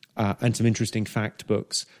 And some interesting fact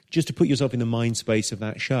books, just to put yourself in the mind space of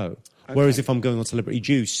that show. Okay. Whereas if I'm going on Celebrity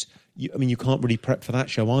Juice, you can't really prep for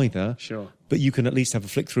that show either. Sure. But you can at least have a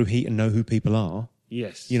flick through Heat and know who people are.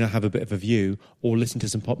 Yes. Have a bit of a view, or listen to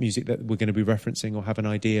some pop music that we're going to be referencing, or have an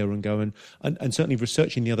idea and go and certainly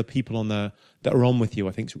researching the other people on there that are on with you,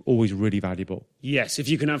 I think, is always really valuable. Yes, if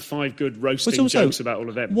you can have 5 good roasting jokes about all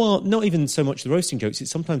of them. Well, not even so much the roasting jokes.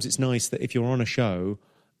 Sometimes it's nice that if you're on a show.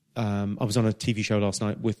 I was on a TV show last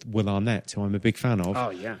night with Will Arnett, who I'm a big fan of. Oh,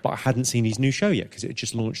 yeah. But I hadn't seen his new show yet because it had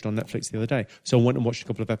just launched on Netflix the other day. So I went and watched a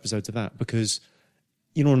couple of episodes of that because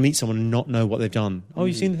you don't want to meet someone and not know what they've done. Oh,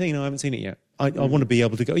 you've seen the thing? No, I haven't seen it yet. I want to be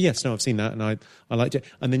able to go, yes, no, I've seen that and I liked it.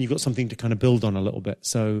 And then you've got something to kind of build on a little bit.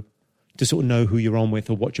 So to sort of know who you're on with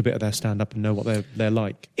or watch a bit of their stand-up and know what they're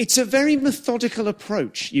like. It's a very methodical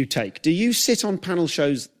approach you take. Do you sit on panel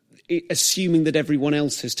shows assuming that everyone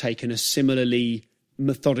else has taken a similarly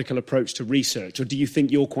methodical approach to research, or do you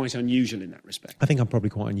think you're quite unusual in that respect? I think I'm probably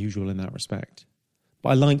quite unusual in that respect.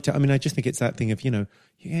 But I just think it's that thing of, you're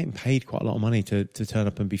getting paid quite a lot of money to turn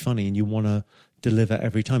up and be funny, and you want to deliver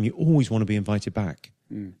every time. You always want to be invited back.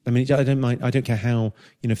 I mean, I don't care how,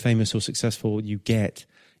 famous or successful you get,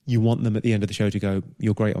 you want them at the end of the show to go,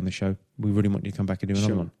 you're great on the show. We really want you to come back and do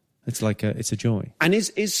another one. It's like it's a joy. And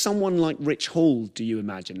is someone like Rich Hall, do you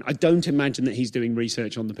imagine? I don't imagine that he's doing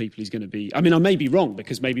research on the people he's going to be. I mean, I may be wrong,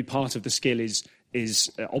 because maybe part of the skill is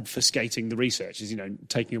obfuscating the research, is,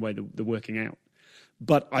 taking away the working out.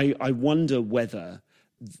 But I wonder whether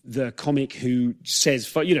the comic who says,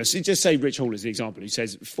 so just say Rich Hall as the example, who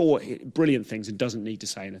says 4 brilliant things and doesn't need to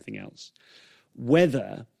say anything else.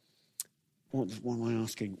 Whether, what am I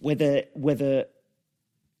asking? Whether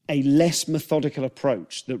a less methodical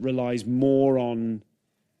approach that relies more on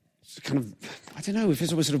kind of, I don't know, if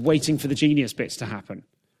it's almost sort of waiting for the genius bits to happen,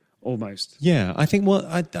 almost. Yeah, I think,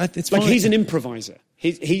 it's like he's an improviser.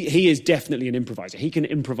 He is definitely an improviser. He can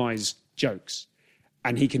improvise jokes,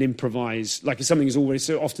 and he can improvise, like something is always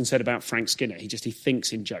so often said about Frank Skinner, he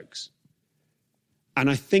thinks in jokes. And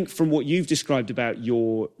I think from what you've described about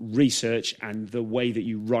your research and the way that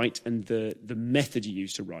you write and the method you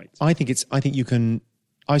use to write,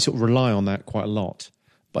 I sort of rely on that quite a lot,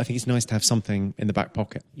 but I think it's nice to have something in the back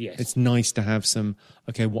pocket. Yes. It's nice to have some,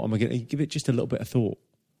 okay, what am I going to give it just a little bit of thought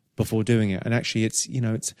before doing it? And actually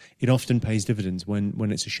it often pays dividends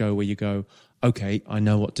when it's a show where you go, okay, I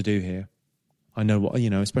know what to do here. I know what,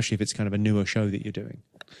 especially if it's kind of a newer show that you're doing.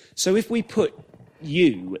 So if we put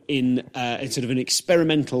you in sort of an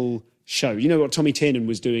experimental show, what Tommy Tiernan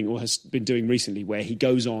was doing or has been doing recently, where he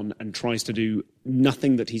goes on and tries to do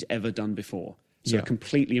nothing that he's ever done before. So a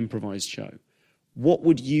completely improvised show. What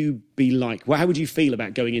would you be like? Well, how would you feel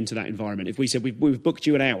about going into that environment if we said we've booked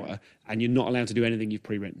you an hour and you're not allowed to do anything you've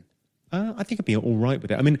pre-written? I think I'd be all right with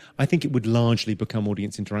it. I mean, I think it would largely become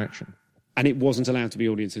audience interaction. And it wasn't allowed to be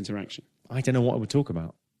audience interaction? I don't know what I would talk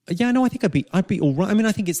about. Yeah, no, I think I'd be all right. I mean,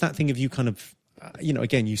 I think it's that thing of you kind of,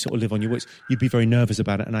 again, you sort of live on your wits. You'd be very nervous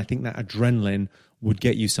about it. And I think that adrenaline would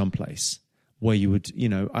get you someplace where you would,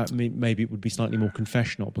 maybe it would be slightly more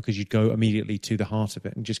confessional, because you'd go immediately to the heart of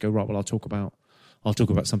it and just go, right, well, I'll talk about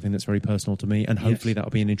something that's very personal to me, and hopefully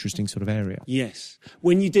that'll be an interesting sort of area. Yes.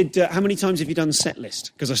 When you did, how many times have you done set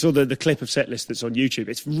list? Because I saw the clip of set list that's on YouTube.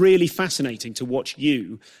 It's really fascinating to watch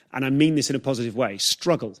you, and I mean this in a positive way,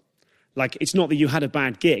 struggle. Like, it's not that you had a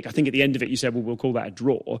bad gig. I think at the end of it you said, well, we'll call that a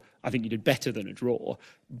draw. I think you did better than a draw.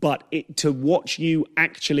 But to watch you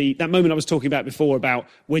actually, that moment I was talking about before, about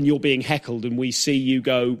when you're being heckled and we see you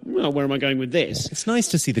go, well, where am I going with this? It's nice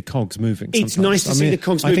to see the cogs moving sometimes. It's nice to see the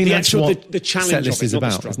cogs moving. I think that's what the challenge set list of it, is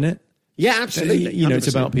about, isn't it? Yeah, absolutely. It's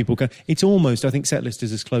about people. It's almost, I think set list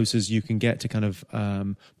is as close as you can get to kind of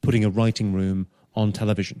putting a writing room on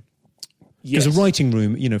television. Because a writing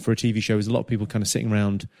room, for a TV show is a lot of people kind of sitting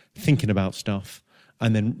around thinking about stuff,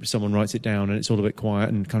 and then someone writes it down and it's all a bit quiet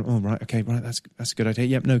and kind of, oh, right, okay, right, that's a good idea.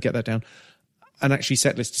 Yep, no, get that down. And actually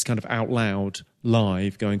set list is kind of out loud,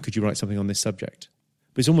 live, going, could you write something on this subject?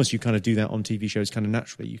 But it's almost you kind of do that on TV shows kind of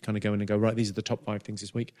naturally. You kind of go in and go, right, these are the top 5 things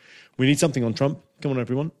this week. We need something on Trump. Come on,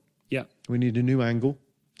 everyone. Yeah. We need a new angle.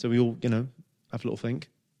 So we all, have a little think.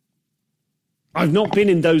 I've not been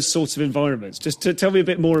in those sorts of environments. Just to tell me a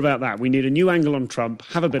bit more about that. We need a new angle on Trump,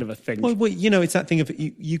 have a bit of a think. Well, it's that thing of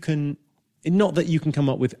you can, not that you can come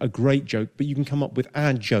up with a great joke, but you can come up with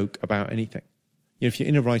a joke about anything. You know, if you're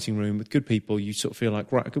in a writing room with good people, you sort of feel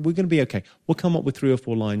like, right, okay, we're going to be okay. We'll come up with 3 or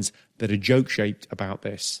 4 lines that are joke-shaped about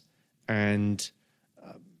this. And,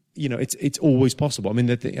 you know, it's always possible. I mean,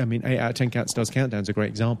 8 out of 10 Cats Does Countdown is a great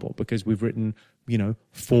example because we've written,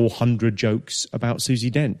 400 jokes about Susie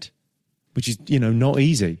Dent, which is, not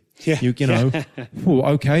easy. Yeah. Oh,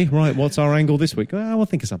 okay, right, what's our angle this week? Oh, we'll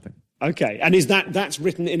think of something. Okay, and is that's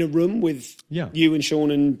written in a room with you and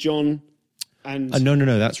Sean and John? And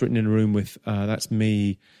no, that's written in a room with that's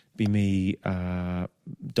me, Dom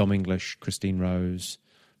English, Christine Rose,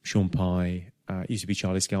 Sean Pye. Used to be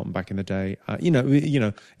Charlie Skelton back in the day.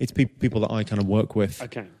 It's people that I kind of work with.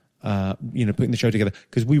 Okay. Putting the show together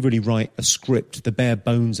because we really write a script. The bare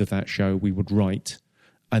bones of that show we would write,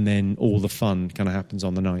 and then all the fun kind of happens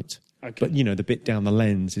on the night. Okay. But the bit down the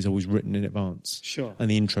lens is always written in advance. Sure. And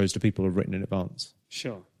the intros to people are written in advance.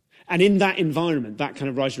 Sure. And in that environment, that kind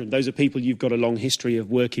of writing room, those are people you've got a long history of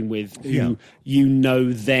working with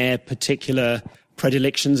who their particular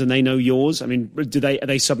predilections and they know yours. I mean, are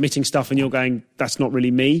they submitting stuff and you're going, that's not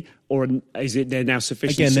really me? Or is it they're now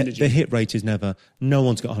sufficient? Again, the hit rate is no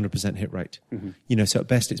one's got 100% hit rate. Mm-hmm. So at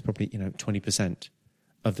best it's probably, 20%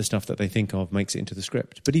 of the stuff that they think of makes it into the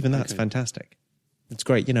script. But even that's fantastic. It's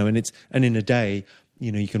great, and in a day,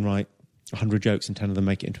 you can write 100 jokes and 10 of them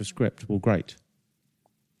make it into a script. Well, great.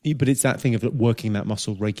 But it's that thing of working that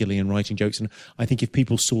muscle regularly and writing jokes. And I think if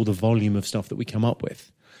people saw the volume of stuff that we come up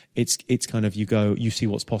with, it's kind of you see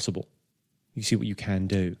what's possible. You see what you can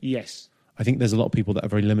do. Yes. I think there's a lot of people that are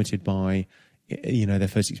very limited by, their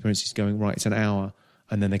first experiences going, right, it's an hour.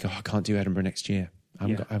 And then they go, I can't do Edinburgh next year. I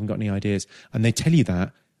haven't got any ideas. And they tell you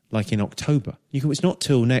that like in October. It's not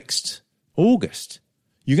till next August.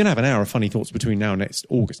 You're going to have an hour of funny thoughts between now and next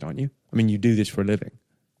August, aren't you? I mean, you do this for a living.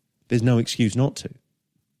 There's no excuse not to.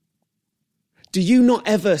 Do you not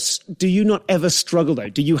ever struggle though?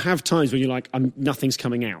 Do you have times when you're like, nothing's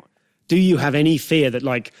coming out? Do you have any fear that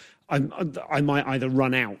like I might either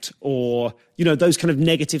run out or those kind of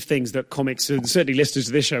negative things that comics and certainly listeners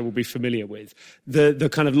to this show will be familiar with? The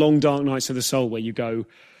kind of long dark nights of the soul where you go,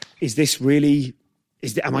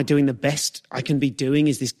 am I doing the best I can be doing?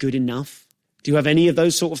 Is this good enough? Do you have any of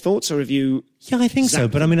those sort of thoughts, or have you? Yeah, I think so.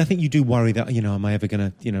 But I mean, I think you do worry that, am I ever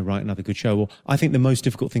going to, write another good show? Or I think the most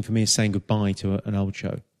difficult thing for me is saying goodbye to an old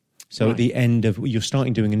show. So At the end of, you're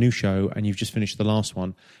starting doing a new show and you've just finished the last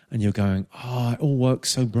one and you're going, it all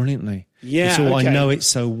works so brilliantly. Yeah, I know it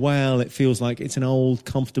so well. It feels like it's an old,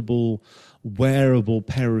 comfortable, wearable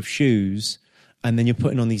pair of shoes. And then you're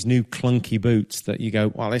putting on these new clunky boots that you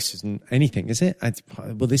go, well, this isn't anything, is it?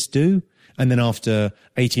 Will this do? And then after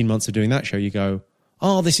 18 months of doing that show, you go,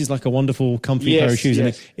 this is like a wonderful, comfy pair of shoes.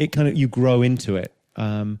 Yes. And it kind of, you grow into it.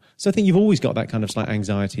 So I think you've always got that kind of slight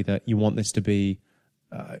anxiety that you want this to be,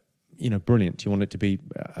 brilliant. You want it to be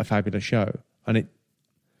a fabulous show. And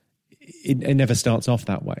it never starts off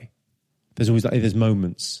that way. There's always there's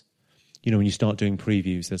moments, when you start doing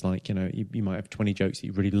previews, there's you might have 20 jokes that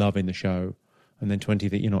you really love in the show and then 20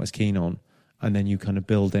 that you're not as keen on. And then you kind of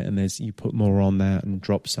build it and you put more on there and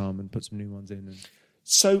drop some and put some new ones in.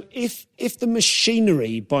 So if the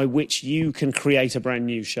machinery by which you can create a brand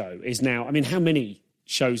new show is now, I mean, how many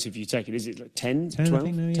shows have you taken? Is it like 10, 12? I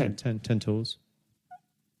think no, yeah, 10 tours.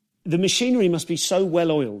 The machinery must be so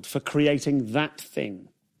well oiled for creating that thing,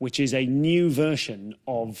 which is a new version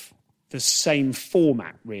of the same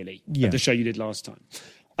format, really, of the show you did last time.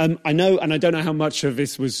 I know, and I don't know how much of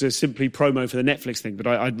this was simply promo for the Netflix thing, but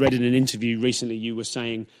I'd read in an interview recently you were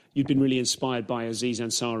saying you'd been really inspired by Aziz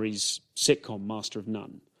Ansari's sitcom, Master of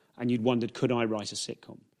None, and you'd wondered, could I write a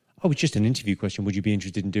sitcom? Oh, it's just an interview question. Would you be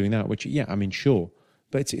interested in doing that? Which, sure.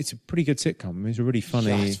 But it's a pretty good sitcom. I mean, it's a really funny...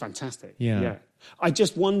 Yeah, it's fantastic. Yeah. I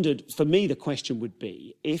just wondered, for me, the question would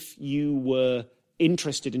be, if you were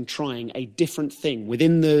interested in trying a different thing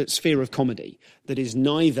within the sphere of comedy that is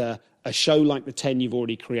neither a show like the 10 you've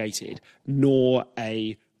already created, nor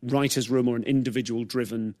a writer's room or an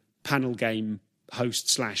individual-driven panel game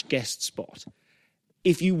host/guest spot.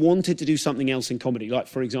 If you wanted to do something else in comedy, like,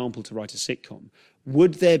 for example, to write a sitcom,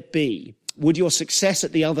 would your success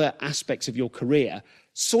at the other aspects of your career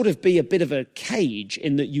sort of be a bit of a cage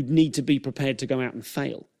in that you'd need to be prepared to go out and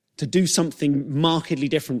fail, to do something markedly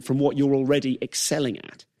different from what you're already excelling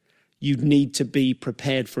at? You'd need to be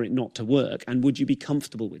prepared for it not to work. And would you be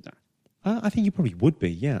comfortable with that? I think you probably would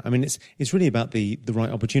be, yeah. I mean, it's really about the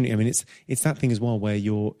right opportunity. I mean, it's that thing as well where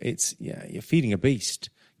you're feeding a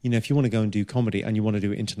beast. If you want to go and do comedy and you want to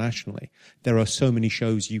do it internationally, there are so many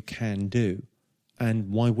shows you can do,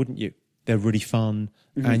 and why wouldn't you? They're really fun,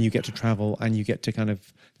 and you get to travel and you get to kind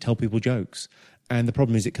of tell people jokes. And the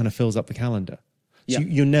problem is it kind of fills up the calendar. So Yeah.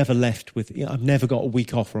 you're never left with, I've never got a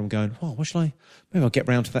week off where I'm going, oh, what shall I, maybe I'll get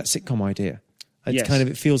round to that sitcom idea. It's Yes. kind of,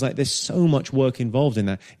 it feels like there's so much work involved in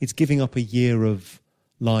that. It's giving up a year of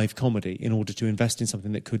live comedy in order to invest in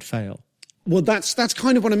something that could fail. Well, that's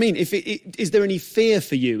kind of what I mean. Is there any fear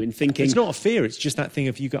for you in thinking... It's not a fear. It's just that thing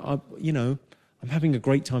of I'm having a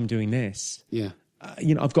great time doing this. Yeah.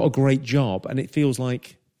 I've got a great job, and it feels a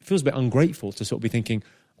bit ungrateful to sort of be thinking,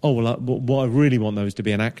 oh, well, what I really want though is to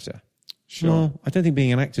be an actor. Sure. No, I don't think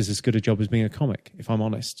being an actor is as good a job as being a comic, if I'm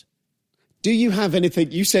honest. Do you have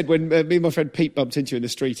anything... You said when me and my friend Pete bumped into you in the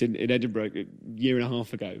street in Edinburgh a year and a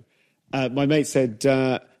half ago, my mate said,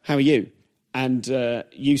 how are you? And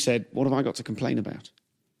you said, what have I got to complain about?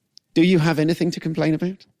 Do you have anything to complain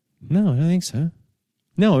about? No, I don't think so.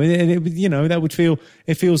 No, that would feel...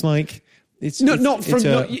 It feels like... You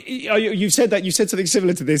said that. You said something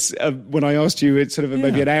similar to this when I asked you it sort of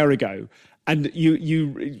maybe an hour ago. And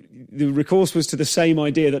the recourse was to the same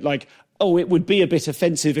idea that like, oh, it would be a bit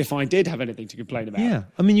offensive if I did have anything to complain about. Yeah.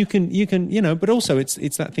 I mean, you can, but also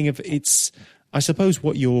it's that thing of I suppose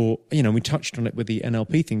what we touched on it with the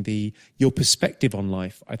NLP thing, your perspective on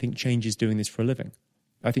life, I think changes doing this for a living.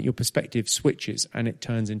 I think your perspective switches and it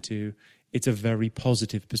turns into, it's a very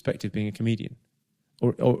positive perspective being a comedian.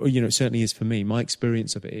 Or it certainly is for me. My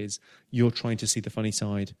experience of it is you're trying to see the funny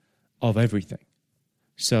side of everything.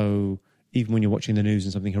 So even when you're watching the news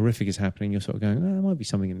and something horrific is happening, you're sort of going, oh, there might be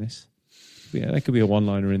something in this. Yeah, there could be a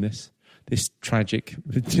one-liner in this tragic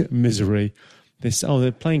misery.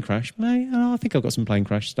 The plane crash. I think I've got some plane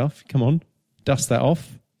crash stuff. Come on, dust that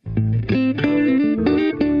off.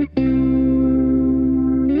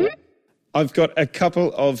 I've got a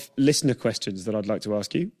couple of listener questions that I'd like to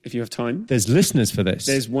ask you, if you have time. There's listeners for this?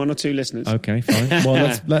 There's one or two listeners. Okay, fine. Well,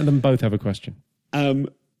 let's let them both have a question.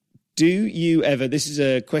 Do you ever, this is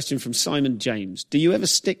a question from Simon James, do you ever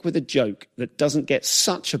stick with a joke that doesn't get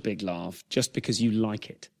such a big laugh just because you like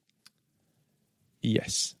it?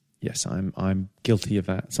 Yes, I'm guilty of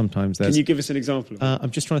that. Sometimes Can you give us an example of it?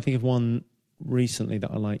 I'm just trying to think of one recently that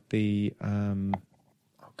I like.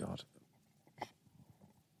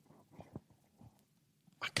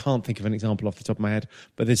 I can't think of an example off the top of my head,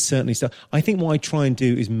 but there's certainly stuff. I think what I try and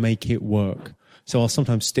do is make it work. So I'll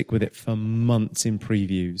sometimes stick with it for months in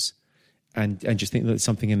previews and just think that there's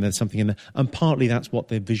something in there. And partly that's what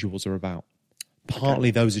the visuals are about.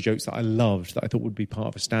 Partly those are jokes that I loved that I thought would be part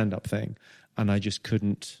of a stand-up thing, and I just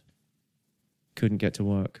couldn't get to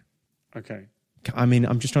work. Okay. I mean,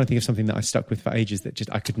 I'm just trying to think of something that I stuck with for ages that just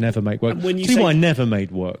I could never make work. And when you See, what I never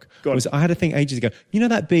made work was I had a thing ages ago. You know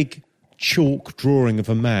that big chalk drawing of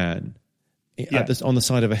a man on the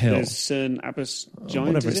side of a hill? There's Cern Abbas Giant,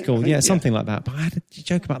 whatever it's called. Yeah, something like that. But I had a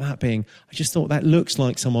joke about that being, I just thought that looks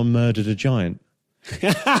like someone murdered a giant.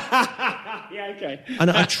 Yeah, okay.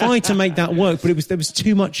 And I tried to make that work, but there was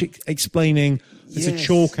too much explaining. It's a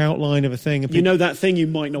chalk outline of a thing. You know that thing you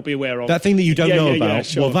might not be aware of. That thing that you don't know about. Yeah,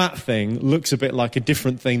 sure. Well, that thing looks a bit like a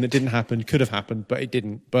different thing that didn't happen, could have happened, but it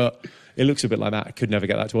didn't. But it looks a bit like that. I could never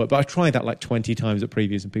get that to work. But I tried that like 20 times at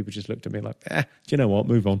previews and people just looked at me like, do you know what?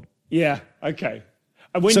 Move on. Yeah, okay.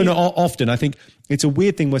 Often I think it's a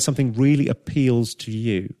weird thing where something really appeals to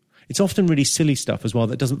you. It's often really silly stuff as well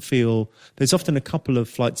that doesn't feel... There's often a couple of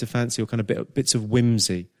flights of fancy or kind of bits of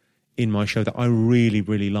whimsy in my show that I really,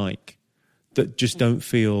 really like that just don't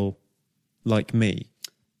feel like me.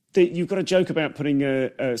 You've got a joke about putting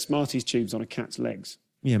Smarties tubes on a cat's legs.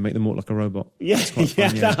 Yeah, make them walk like a robot. Yeah, fun,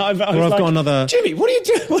 yeah. I've got another... Jimmy, what are you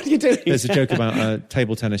doing? What are you doing? There's a joke about a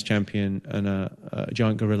table tennis champion and a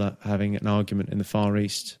giant gorilla having an argument in the Far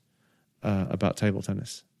East about table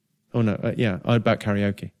tennis. Oh, no, about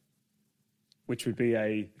karaoke. Which would be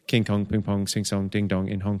a... King Kong, ping pong, sing song, ding dong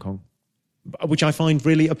in Hong Kong. Which I find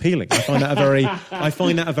really appealing. I find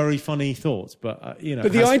that a very funny thought, but but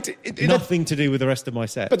the idea, nothing to do with the rest of my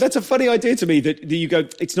set. But that's a funny idea to me that you go,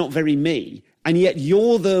 it's not very me, and yet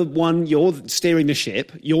you're steering the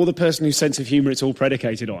ship. You're the person whose sense of humour it's all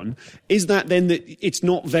predicated on. Is that then that it's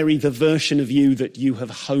not very the version of you that you have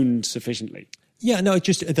honed sufficiently? Yeah, no,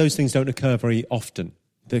 those things don't occur very often.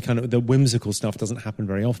 The whimsical stuff doesn't happen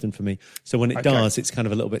very often for me. So when it does, it's kind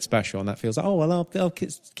of a little bit special, and that feels like, I'll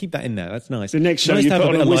keep that in there. That's nice. The next show, you put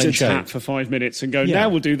on a wizard's hat for 5 minutes and go, now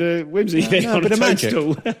we'll do the whimsy thing on a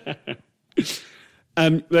toadstool.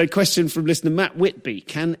 A question from listener Matt Whitby.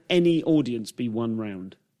 Can any audience be one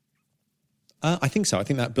round? I think so. I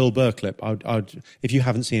think that Bill Burr clip, if you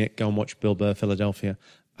haven't seen it, go and watch Bill Burr Philadelphia.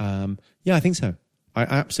 I think so. I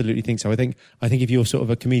absolutely think so. I think if you're sort of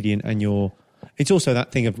a comedian and it's also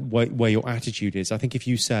that thing of where your attitude is. I think if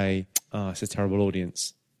you say, it's a terrible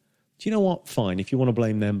audience, do you know what? Fine. If you want to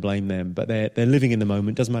blame them, blame them. But they're living in the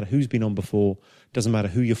moment. Doesn't matter who's been on before. Doesn't matter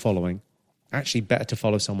who you're following. Actually, better to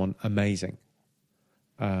follow someone amazing.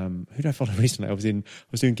 Who did I follow recently? I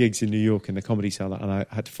was doing gigs in New York in the Comedy Cellar, and I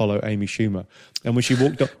had to follow Amy Schumer. And when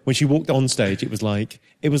she walked on stage, it was like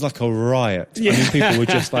a riot. Yeah. I mean, people were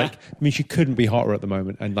just like, she couldn't be hotter at the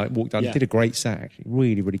moment. And like walked down, did a great set, actually,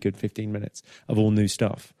 really, really good 15 minutes of all new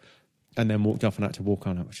stuff, and then walked off and had to walk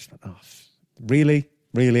on. I was just like, oh, really,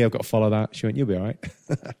 I've got to follow that. She went, you'll be all right.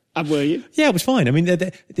 And were you? Yeah, it was fine. I mean,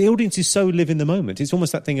 the audience is so live in the moment. It's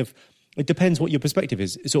almost that thing of. It depends what your perspective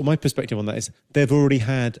is. So my perspective on that is they've already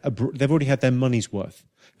had their money's worth.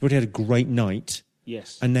 They've already had a great night.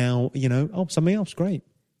 Yes. And now, something else, great.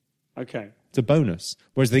 Okay. It's a bonus.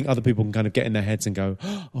 Whereas I think other people can kind of get in their heads and go,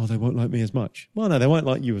 oh, they won't like me as much. Well, no, they won't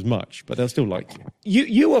like you as much, but they'll still like you.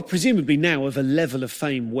 You are presumably now of a level of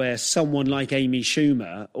fame where someone like Amy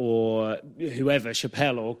Schumer or whoever,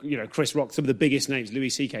 Chappelle or, Chris Rock, some of the biggest names, Louis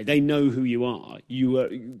C.K., they know who you are.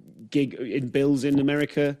 You gig in bills in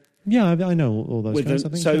America. Yeah, I know all those guys. I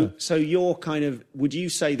think, so you're kind of, would you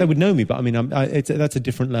say that... They would know me, but I mean, that's a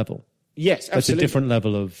different level. Yes, absolutely. That's a different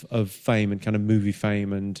level of fame and kind of movie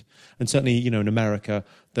fame. And certainly, in America,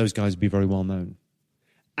 those guys would be very well known.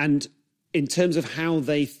 And in terms of how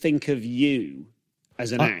they think of you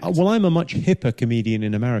as an act... Well, I'm a much hipper comedian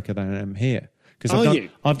in America than I am here.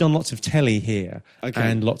 Because I've done lots of telly here,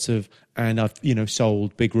 and I've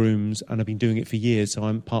sold big rooms, and I've been doing it for years, so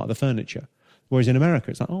I'm part of the furniture. Whereas in America,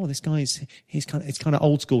 it's like, oh, this guy's it's kind of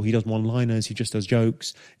old school. He does one-liners. He just does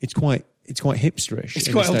jokes. It's quite hipsterish. It's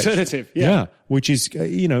quite alternative. Yeah. Which is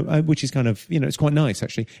kind of it's quite nice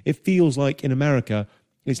actually. It feels like in America,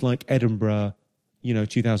 it's like Edinburgh,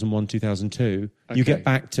 2001, 2002. Okay. You get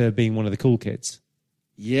back to being one of the cool kids.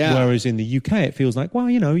 Yeah. Whereas in the UK, it feels like, well,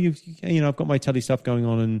 I've got my telly stuff going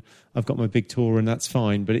on and I've got my big tour and that's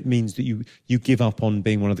fine. But it means that you give up on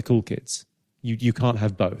being one of the cool kids. You can't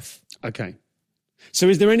have both. Okay. So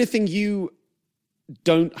is there anything you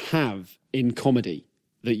don't have in comedy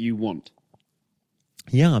that you want?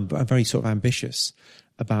 Yeah, I'm very sort of ambitious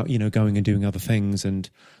about, going and doing other things. And,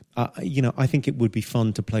 I think it would be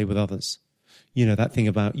fun to play with others. That thing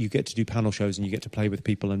about you get to do panel shows and you get to play with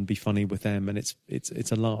people and be funny with them. And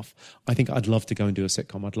it's a laugh. I think I'd love to go and do a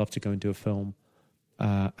sitcom. I'd love to go and do a film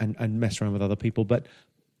and mess around with other people. But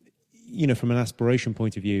from an aspiration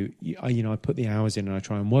point of view, I put the hours in and I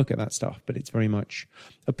try and work at that stuff, but it's very much...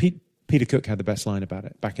 Peter Cook had the best line about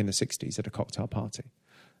it back in the 60s at a cocktail party.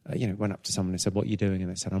 Went up to someone and said, what are you doing?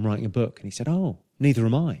 And they said, I'm writing a book. And he said, oh, neither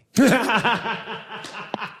am I.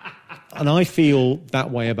 And I feel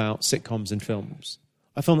that way about sitcoms and films.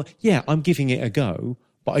 I feel, I'm giving it a go,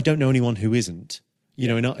 but I don't know anyone who isn't.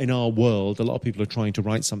 In our world, a lot of people are trying to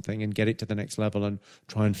write something and get it to the next level and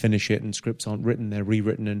try and finish it, and scripts aren't written, they're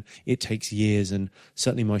rewritten, and it takes years, and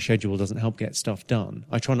certainly my schedule doesn't help get stuff done.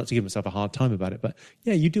 I try not to give myself a hard time about it, but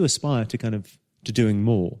you do aspire to doing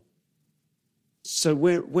more. So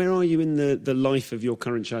where are you in the life of your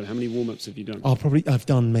current show? How many warm-ups have you done? I've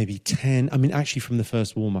done maybe 10. I mean, actually from the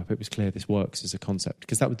first warm-up, it was clear this works as a concept,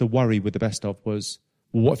 because that was the worry with the best of was,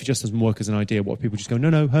 well, what if it just doesn't work as an idea? What if people just go,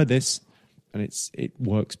 no, heard this? And it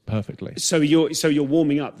works perfectly. So you're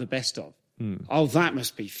warming up the best of. Oh, that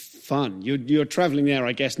must be fun. You're travelling there,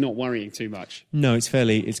 I guess, not worrying too much. No, it's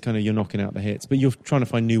kind of you're knocking out the hits, but you're trying to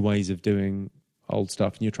find new ways of doing old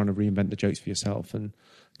stuff, and you're trying to reinvent the jokes for yourself and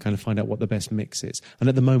kind of find out what the best mix is. And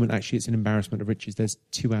at the moment, actually, it's an embarrassment of riches. There's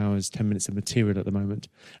 2 hours, 10 minutes of material at the moment,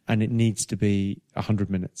 and it needs to be 100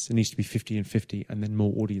 minutes. It needs to be 50 and 50, and then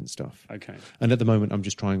more audience stuff. Okay. And at the moment, I'm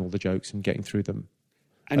just trying all the jokes and getting through them.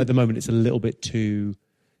 And at the moment, it's a little bit too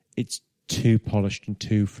polished and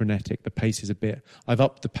too frenetic. The pace is a bit... I've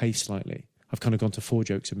upped the pace slightly. I've kind of gone to 4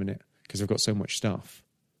 jokes a minute because I've got so much stuff.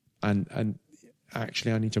 And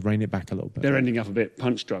actually, I need to rein it back a little bit. They're ending up a bit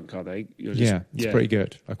punch drunk, are they? It's pretty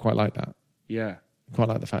good. I quite like that. Yeah. I quite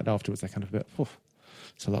like the fact afterwards they're kind of a bit...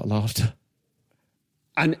 it's a lot of laughter.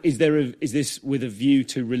 And is this with a view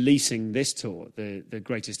to releasing this tour, the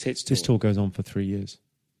Greatest Hits tour? This tour goes on for 3 years.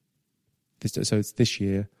 So it's this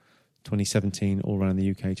year, 2017, all around the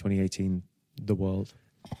UK, 2018, the world.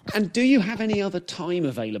 And do you have any other time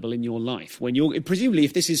available in your life when you're, presumably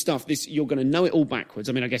if this is stuff, you're going to know it all backwards.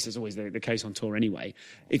 I mean, I guess it's always the case on tour anyway.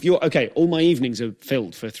 If you're, all my evenings are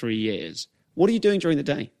filled for 3 years, what are you doing during the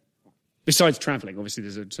day? Besides travelling, obviously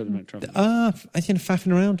there's a certain amount of travelling.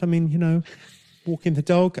 Faffing around. I mean, walking the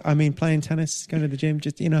dog. I mean, playing tennis, going to the gym,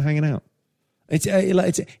 just, hanging out. It's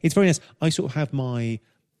very nice. I sort of have my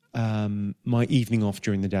evening off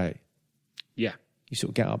during the day. Yeah. You sort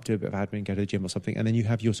of get up, do a bit of admin, go to the gym or something, and then you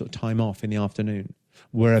have your sort of time off in the afternoon,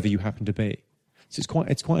 wherever you happen to be. So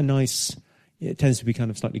it's quite a nice. It tends to be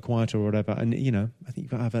kind of slightly quieter or whatever, and I think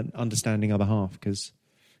you've got to have an understanding other half because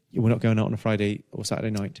we're not going out on a Friday or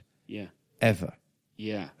Saturday night. Yeah. Ever.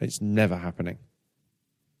 Yeah. It's never happening.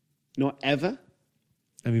 Not ever?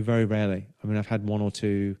 I mean, very rarely. I mean, I've had one or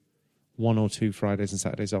two Fridays and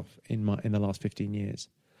Saturdays off in the last 15 years,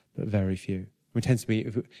 but very few. I mean, it tends to be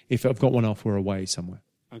if I've got one off, we're away somewhere.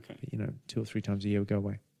 Okay. But, 2 or 3 times a year we go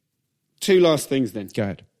away. 2 last things then. Go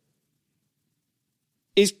ahead.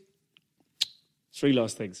 3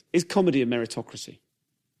 last things. Is comedy a meritocracy?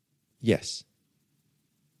 Yes.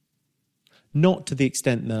 Not to the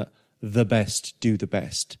extent that the best do the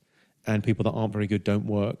best and people that aren't very good don't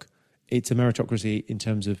work. It's a meritocracy in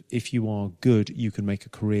terms of if you are good, you can make a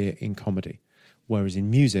career in comedy. Whereas in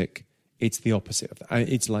music, it's the opposite of that.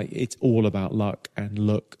 It's all about luck and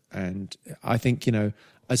look. And I think,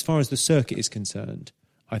 as far as the circuit is concerned,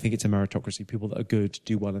 I think it's a meritocracy. People that are good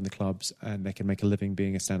do well in the clubs and they can make a living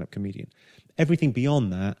being a stand-up comedian. Everything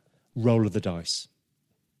beyond that, roll of the dice.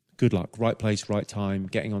 Good luck, right place, right time,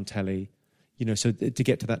 getting on telly. So to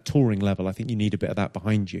get to that touring level, I think you need a bit of that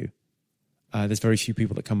behind you. There's very few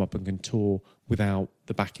people that come up and can tour without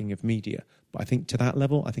the backing of media. But I think to that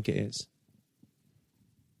level, I think it is.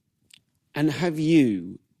 And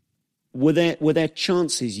were there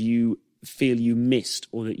chances you feel you missed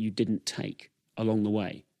or that you didn't take along the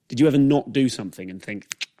way? Did you ever not do something and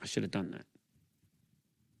think, I should have done that?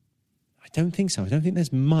 I don't think so. I don't think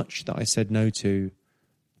there's much that I said no to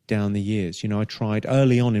down the years. I tried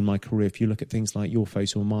early on in my career, if you look at things like Your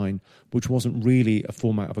Face or Mine, which wasn't really a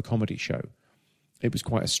format of a comedy show. It was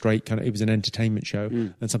quite a straight kind of, it was an entertainment show,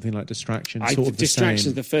 and something like Distraction.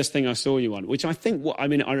 Distraction's the first thing I saw you on, which I think, I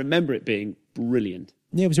remember it being brilliant.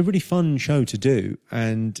 Yeah, it was a really fun show to do.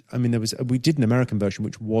 And I mean, we did an American version,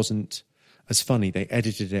 which wasn't as funny. They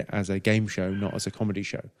edited it as a game show, not as a comedy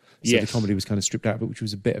show. So the comedy was kind of stripped out of it, which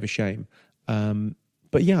was a bit of a shame.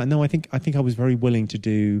 But yeah, no, I think I was very willing to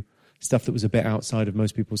do stuff that was a bit outside of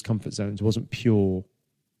most people's comfort zones. It wasn't pure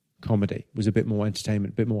comedy. It was a bit more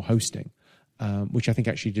entertainment, a bit more hosting, which I think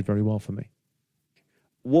actually did very well for me.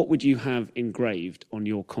 What would you have engraved on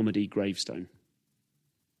your comedy gravestone?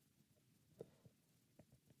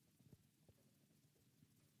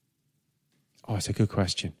 Oh, it's a good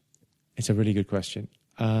question. It's a really good question.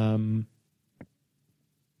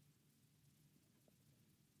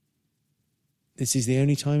 This is the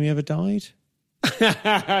only time he ever died?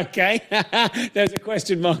 Okay. There's a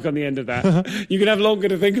question mark on the end of that. You can have longer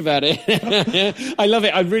to think about it. I love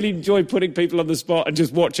it. I really enjoy putting people on the spot and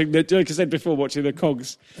just watching like I said before, watching the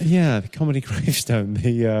cogs. Yeah, the comedy gravestone.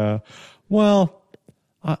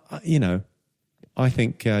 I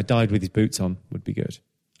think died with his boots on would be good.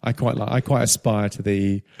 I quite aspire to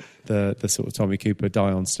the sort of Tommy Cooper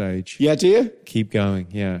die on stage. Yeah, do you? Keep going,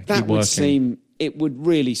 yeah. That keep would working. It would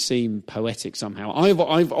really seem poetic somehow.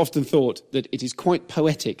 I've often thought that it is quite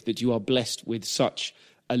poetic that you are blessed with such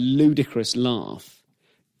a ludicrous laugh,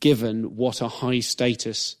 given what a high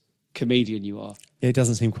status comedian you are. It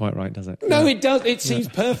doesn't seem quite right, does it? No, it does. It seems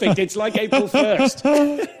perfect. It's like April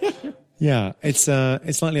 1st. Yeah, it's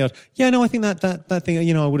slightly odd. Yeah, no, I think that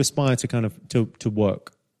thing. I would aspire to kind of to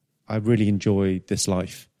work. I really enjoy this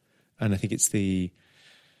life, and I think it's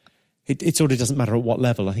It sort of doesn't matter at what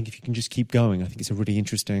level. I think if you can just keep going, I think it's a really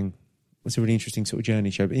interesting sort of journey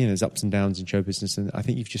show. But there's ups and downs in show business, and I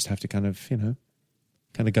think you just have to kind of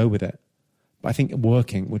go with it. But I think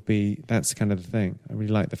working that's kind of the thing. I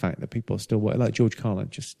really like the fact that people still work. Like George Carlin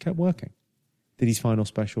just kept working. Did his final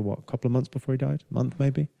special a couple of months before he died? A month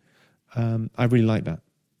maybe. I really like that.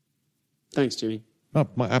 Thanks, Jimmy. Oh,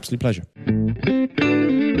 my absolute pleasure.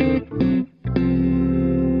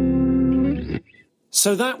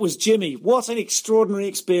 So that was Jimmy. What an extraordinary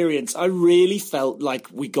experience. I really felt like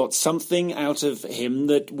we got something out of him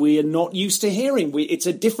that we are not used to hearing.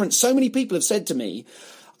 So many people have said to me,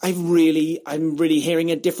 I'm really hearing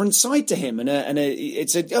a different side to him.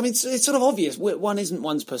 It's sort of obvious. One isn't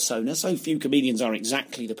one's persona. So few comedians are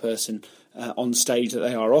exactly the person on stage that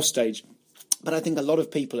they are off stage. But I think a lot of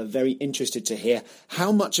people are very interested to hear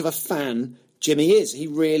how much of a fan Jimmy is. He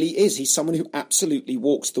really is. He's someone who absolutely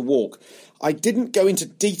walks the walk. I didn't go into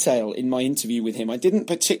detail in my interview with him. I didn't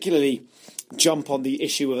particularly jump on the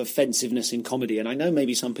issue of offensiveness in comedy, and I know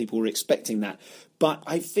maybe some people were expecting that, but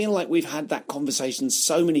I feel like we've had that conversation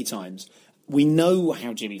so many times. We know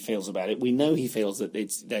how Jimmy feels about it. We know he feels that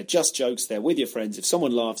they're just jokes. They're with your friends. If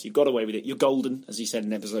someone laughs, you got away with it. You're golden, as he said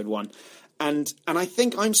in episode 1. And I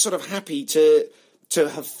think I'm sort of happy to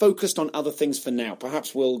have focused on other things for now.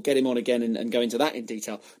 Perhaps we'll get him on again and go into that in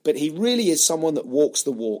detail. But he really is someone that walks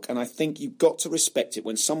the walk, and I think you've got to respect it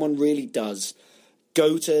when someone really does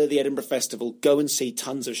go to the Edinburgh Festival, go and see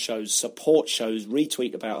tons of shows, support shows,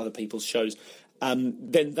 retweet about other people's shows,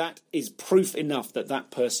 then that is proof enough that that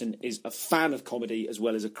person is a fan of comedy as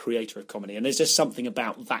well as a creator of comedy. And there's just something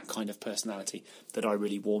about that kind of personality that I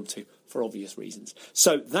really warm to for obvious reasons.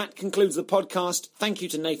 So that concludes the podcast. Thank you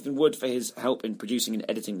to Nathan Wood for his help in producing and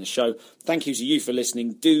editing the show. Thank you to you for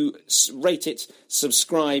listening. Do rate it,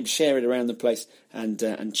 subscribe, share it around the place,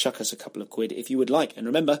 and chuck us a couple of quid if you would like. And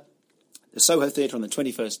remember, the Soho Theatre on the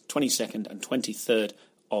 21st, 22nd and 23rd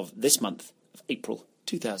of this month of April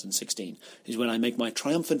 2016 is when I make my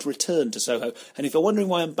triumphant return to Soho. And if you're wondering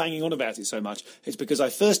why I'm banging on about it so much, it's because I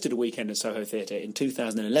first did a weekend at Soho Theatre in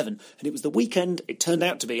 2011, and it was the weekend it turned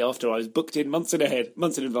out to be, after I was booked in months in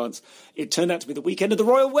advance, it turned out to be the weekend of the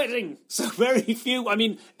royal wedding. So very few, I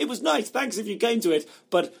mean, it was nice, thanks if you came to it,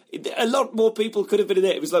 but a lot more people could have been in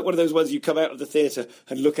there. It was like one of those ones you come out of the theatre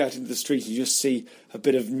and look out into the street and you just see a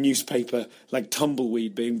bit of newspaper, like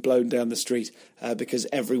tumbleweed, being blown down the street because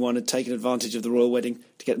everyone had taken advantage of the royal wedding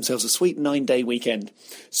to get themselves a sweet 9-day weekend.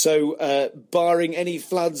 So, barring any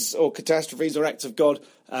floods or catastrophes or acts of God,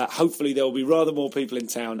 hopefully there will be rather more people in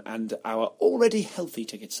town, and our already healthy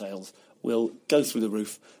ticket sales will go through the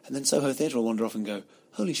roof, and then Soho Theatre will wander off and go,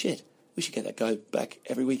 holy shit, we should get that guy back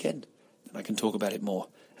every weekend. And I can talk about it more,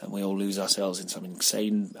 and we all lose ourselves in some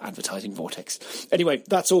insane advertising vortex. Anyway,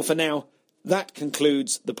 that's all for now. That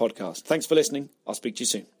concludes the podcast. Thanks for listening. I'll speak to you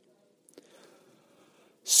soon.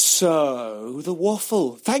 So, the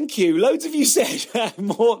waffle. Thank you. Loads of you said,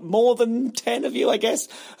 more than 10 of you, I guess,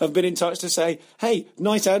 have been in touch to say, hey,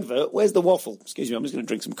 nice advert, where's the waffle? Excuse me, I'm just going to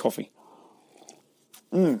drink some coffee.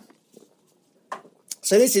 So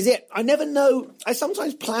this is it. I never know. I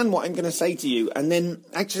sometimes plan what I'm going to say to you, and then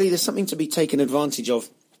actually there's something to be taken advantage of,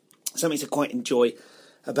 something to quite enjoy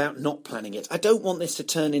about not planning it. I don't want this to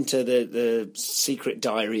turn into the secret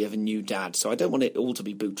diary of a new dad, so I don't want it all to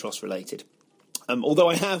be Boutros related. Although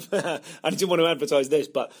I have, I didn't want to advertise this,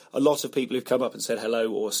 but a lot of people who've come up and said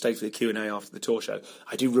hello or stayed for the Q&A after the tour show,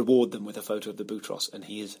 I do reward them with a photo of the Boutros, and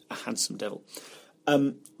he is a handsome devil.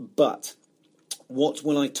 But what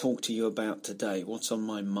will I talk to you about today? What's on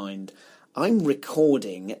my mind? I'm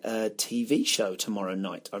recording a TV show tomorrow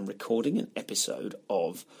night. I'm recording an episode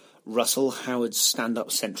of Russell Howard's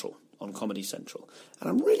Stand-Up Central on Comedy Central. And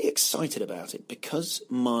I'm really excited about it because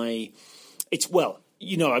the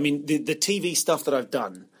TV stuff that I've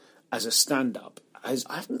done as a stand-up, I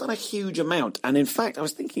haven't done a huge amount. And in fact, I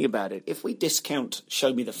was thinking about it. If we discount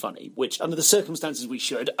Show Me the Funny, which under the circumstances we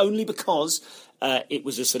should, only because it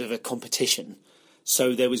was a sort of a competition.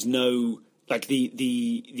 So there was no, like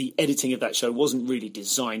the editing of that show wasn't really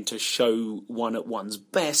designed to show one at one's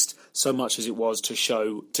best so much as it was to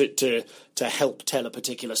show, to help tell a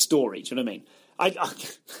particular story. Do you know what I mean? I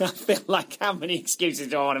feel like, how many excuses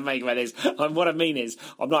do I want to make about this? What I mean is,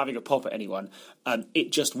 I'm not having a pop at anyone.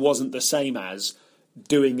 It just wasn't the same as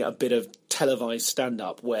doing a bit of televised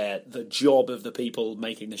stand-up where the job of the people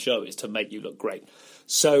making the show is to make you look great.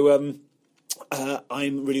 So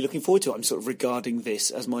I'm really looking forward to it. I'm sort of regarding this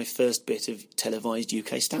as my first bit of televised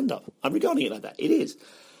UK stand-up. I'm regarding it like that. It is.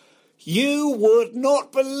 You would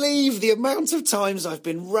not believe the amount of times I've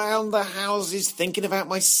been round the houses thinking about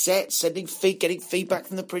my set, getting feedback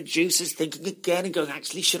from the producers, thinking again and going,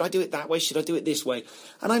 actually, should I do it that way? Should I do it this way?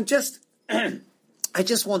 And I'm just, I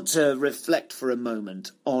just want to reflect for a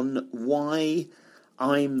moment on why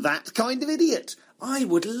I'm that kind of idiot. I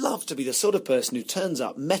would love to be the sort of person who turns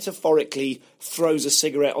up, metaphorically throws a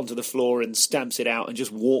cigarette onto the floor and stamps it out and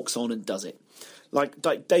just walks on and does it. Like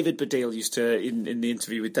David Baddiel used to, in the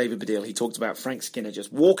interview with David Baddiel, he talked about Frank Skinner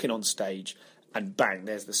just walking on stage and bang,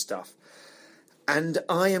 there's the stuff. And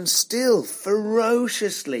I am still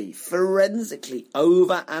forensically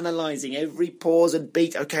over-analysing every pause and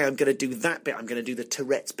beat. Okay, I'm going to do that bit. I'm going to do the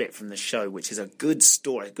Tourette's bit from the show, which is a good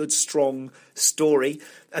story, a good, strong story.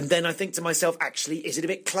 And then I think to myself, actually, is it a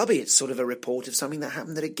bit clubby? It's sort of a report of something that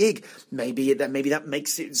happened at a gig. Maybe that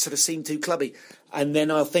makes it sort of seem too clubby. And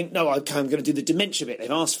then I'll think, no, okay, I'm going to do the dementia bit.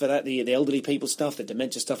 They've asked for that, the elderly people stuff, the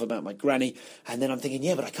dementia stuff about my granny. And then I'm thinking,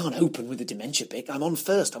 yeah, but I can't open with the dementia bit. I'm on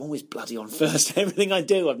first. I'm always bloody on first. Everything I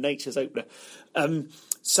do, I'm nature's opener.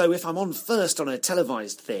 So if I'm on first on a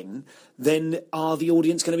televised thing, then are the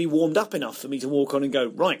audience going to be warmed up enough for me to walk on and go,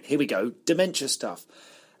 right, here we go, dementia stuff.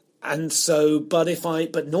 And so,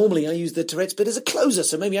 but normally I use the Tourette's bit as a closer.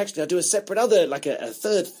 So maybe actually I do a separate other, like a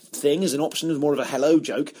third thing as an option, as more of a hello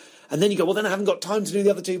joke. And then you go, well, then I haven't got time to do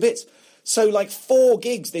the other two bits. So like 4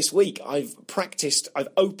 gigs this week, I've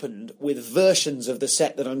opened with versions of the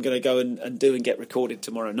set that I'm going to go and do and get recorded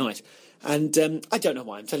tomorrow night. And I don't know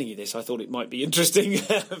why I'm telling you this. I thought it might be interesting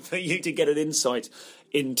for you to get an insight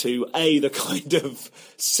into, the kind of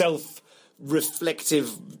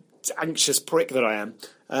self-reflective, anxious prick that I am,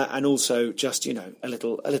 and also just, a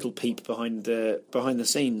little peep behind the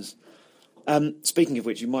scenes. Speaking of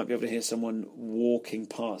which, you might be able to hear someone walking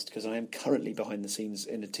past, because I am currently behind the scenes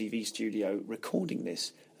in a TV studio recording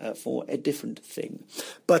this for a different thing.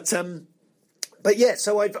 But yeah,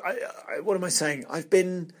 so what am I saying? I've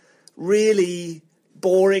been really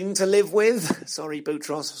boring to live with. Sorry,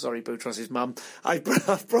 Boutros' mum. I've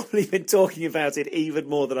probably been talking about it even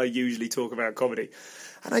more than I usually talk about comedy.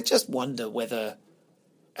 And I just wonder whether,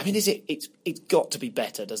 it's got to be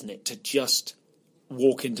better, doesn't it, to just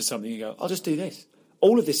walk into something and go, I'll just do this.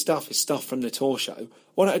 All of this stuff is stuff from the tour show.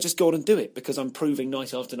 Why don't I just go on and do it? Because I'm proving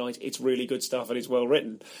night after night it's really good stuff and it's well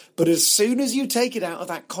written. But as soon as you take it out of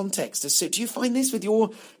that context, do you find this with your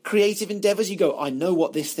creative endeavours? You go, I know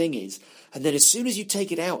what this thing is. And then as soon as you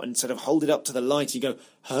take it out and sort of hold it up to the light, you go,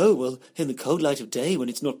 oh, well, in the cold light of day, when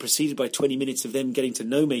it's not preceded by 20 minutes of them getting to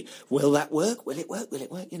know me, will that work? Will it work? Will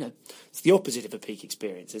it work? It's the opposite of a peak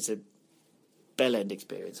experience. It's a bell end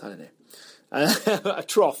experience. I don't know. A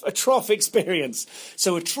trough experience.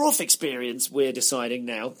 So a trough experience, we're deciding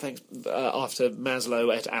now, after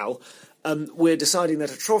Maslow et al., we're deciding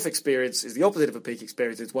that a trough experience is the opposite of a peak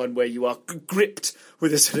experience. It's one where you are gripped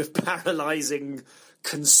with a sort of paralysing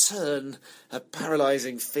concern, a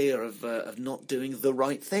paralysing fear of not doing the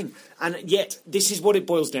right thing. And yet, this is what it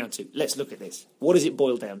boils down to. Let's look at this. What does it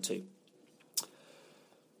boil down to?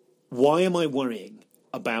 Why am I worrying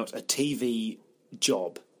about a TV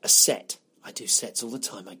job, a set? I do sets all the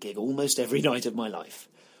time. I gig almost every night of my life.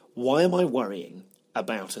 Why am I worrying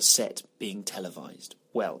about a set being televised?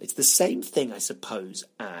 Well, it's the same thing, I suppose,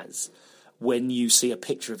 as when you see a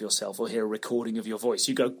picture of yourself or hear a recording of your voice.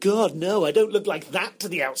 You go, God, no, I don't look like that to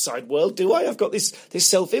the outside world, do I? I've got this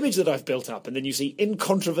self-image that I've built up. And then you see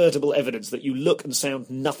incontrovertible evidence that you look and sound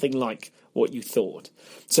nothing like what you thought.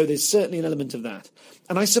 So there's certainly an element of that.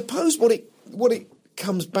 And I suppose what it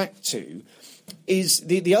comes back to is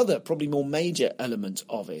the other, probably more major element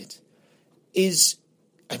of it is,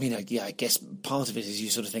 I guess part of it is you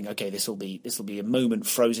sort of think, okay, this will be a moment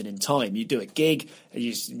frozen in time. You do a gig,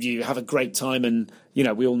 you have a great time, and we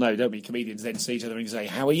all know, don't we? Comedians then see each other and say,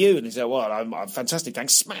 "How are you?" And they say, "Well, I'm fantastic.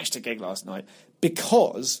 Thanks. Smashed a gig last night."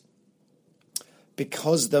 Because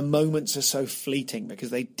the moments are so fleeting, because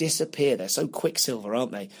they disappear. They're so quicksilver,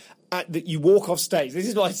 aren't they? That you walk off stage. This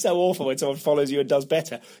is why it's so awful when someone follows you and does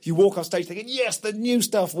better. You walk off stage thinking, yes, the new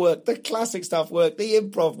stuff worked, the classic stuff worked, the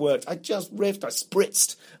improv worked, I just riffed, I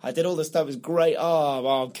spritzed, I did all the stuff, it was great,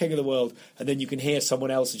 I'm king of the world. And then you can hear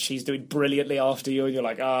someone else and she's doing brilliantly after you and you're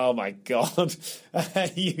like, oh my God.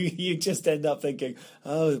 you just end up thinking,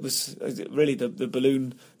 it was really the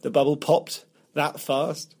balloon, the bubble popped that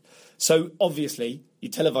fast. So obviously, you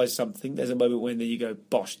televise something, there's a moment when you go,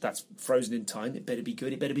 bosh, that's frozen in time, it better be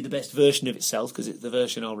good, it better be the best version of itself, because it's the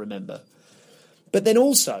version I'll remember. But then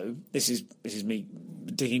also, this is me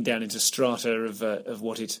digging down into strata of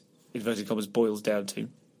what it, inverted commas, boils down to.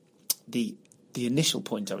 The initial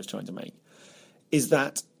point I was trying to make is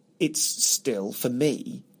that it's still, for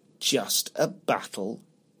me, just a battle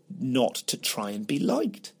not to try and be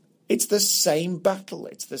liked. It's the same battle.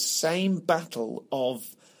 It's the same battle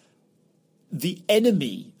of the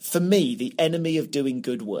enemy, for me, the enemy of doing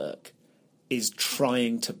good work is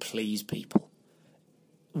trying to please people.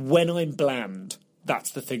 When I'm bland,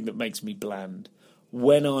 that's the thing that makes me bland.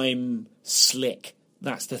 When I'm slick,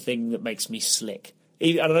 that's the thing that makes me slick.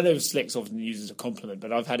 And I know slick's often used as a compliment,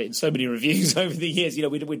 but I've had it in so many reviews over the years.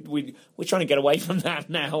 We're trying to get away from that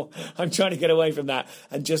now. I'm trying to get away from that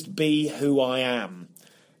and just be who I am.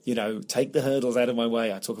 Take the hurdles out of my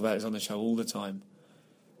way. I talk about this on the show all the time.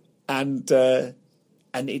 And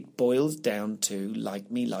it boils down to like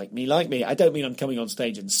me, like me, like me. I don't mean I'm coming on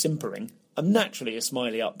stage and simpering. I'm naturally a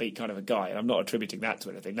smiley, upbeat kind of a guy, and I'm not attributing that to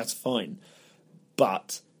anything. That's fine.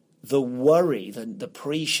 But the worry, the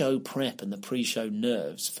pre-show prep and the pre-show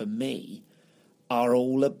nerves, for me, are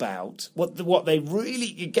all about what they really,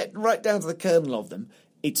 you get right down to the kernel of them.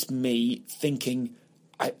 It's me thinking,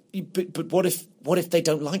 but what if they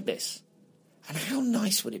don't like this? And how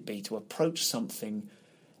nice would it be to approach something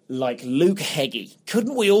like Luke Heggie?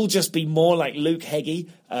 Couldn't we all just be more like Luke Heggie?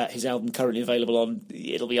 His album currently available on,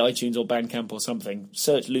 it'll be iTunes or Bandcamp or something.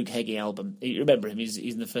 Search Luke Heggie album. You remember him, he's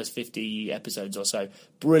in the first 50 episodes or so.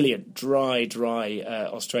 Brilliant, dry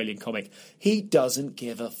Australian comic. He doesn't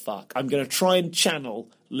give a fuck. I'm going to try and channel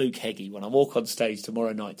Luke Heggie when I walk on stage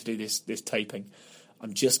tomorrow night to do this taping.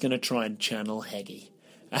 I'm just going to try and channel Heggie.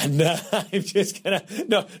 And I'm just going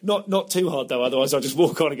to, not too hard though, otherwise I'll just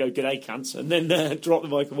walk on and go, "G'day, cunts," and then drop the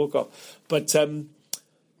mic and walk off. But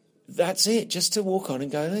that's it, just to walk on and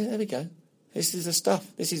go, "There we go. This is the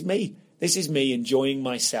stuff. This is me. This is me enjoying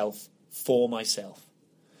myself for myself."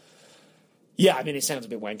 Yeah, I mean, it sounds a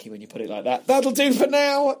bit wanky when you put it like that. That'll do for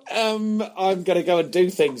now. I'm going to go and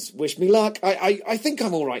do things. Wish me luck. I think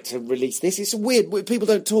I'm all right to release this. It's weird. People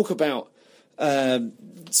don't talk about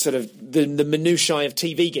sort of the minutiae of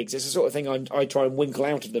TV gigs. It's the sort of thing I try and winkle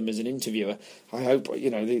out of them as an interviewer. I hope,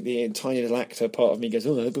 the tiny little actor part of me goes,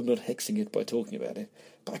 "Oh, I hope I'm not hexing it by talking about it."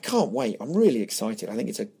 But I can't wait. I'm really excited. I think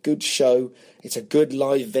it's a good show. It's a good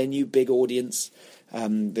live venue, big audience.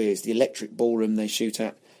 There's the Electric Ballroom they shoot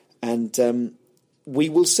at. And we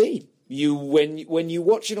will see. When you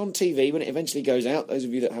watch it on TV, when it eventually goes out, those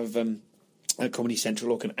of you that have Comedy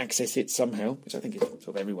Central or can access it somehow, which I think is sort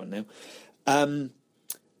of everyone now,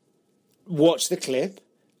 watch the clip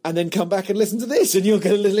and then come back and listen to this, and you'll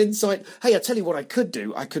get a little insight. Hey, I tell you what I could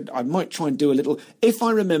do. I might try and do a little, if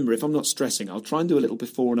I remember, if I'm not stressing, I'll try and do a little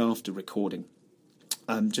before and after recording.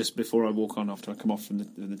 Just before I walk on after I come off from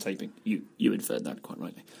the taping. You inferred that quite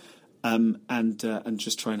rightly. And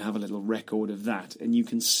just try and have a little record of that, and you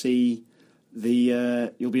can see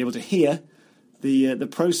you'll be able to hear the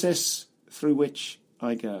process through which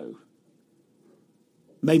I go.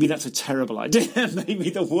 Maybe that's a terrible idea.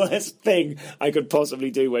 Maybe the worst thing I could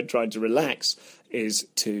possibly do when trying to relax is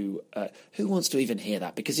to... who wants to even hear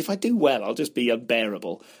that? Because if I do well, I'll just be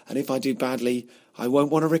unbearable. And if I do badly, I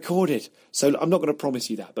won't want to record it. So I'm not going to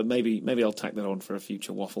promise you that, but maybe I'll tack that on for a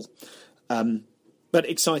future waffle. But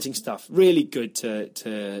exciting stuff. Really good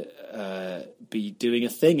to be doing a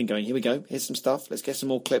thing and going, here we go, here's some stuff. Let's get some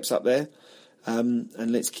more clips up there.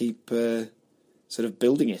 And let's keep sort of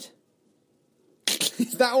building it.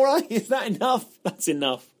 Is that all right? Is that enough? That's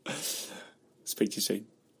enough. Speak to you soon.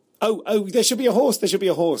 Oh, there should be a horse. There should be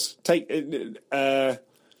a horse. I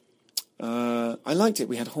liked it.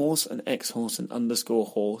 We had horse and ex-horse and underscore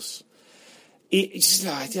horse. It's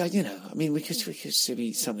like, I mean, we could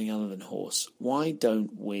be something other than horse. Why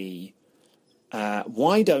don't we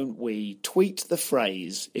tweet the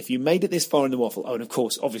phrase, if you made it this far in the waffle? Oh, and of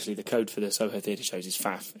course, obviously the code for the Soho Theatre shows is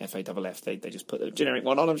FAF, F-A-F-F. They just put the generic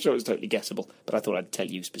one on. I'm sure it's totally guessable, but I thought I'd tell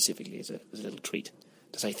you specifically as a little treat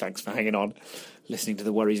to say thanks for hanging on, listening to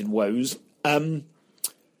the worries and woes.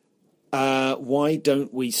 Why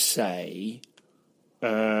don't we say,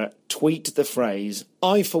 tweet the phrase,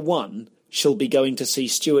 "I, for one, shall be going to see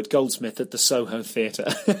Stuart Goldsmith at the Soho Theatre."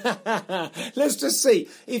 Let's just see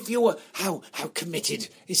if you're how committed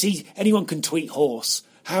is he. Anyone can tweet horse.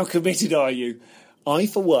 How committed are you? I,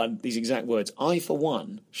 for one, these exact words, "I, for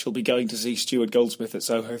one, shall be going to see Stuart Goldsmith at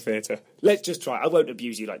Soho Theatre." Let's just try. I won't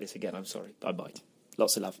abuse you like this again. I'm sorry. I might.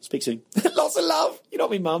 Lots of love. Speak soon. Lots of love. You're not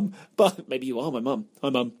my mum, but maybe you are my mum. Hi,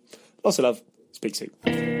 mum. Lots of love. Speak soon.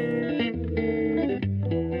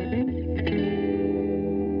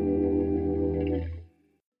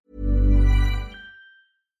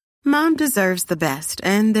 Mom deserves the best,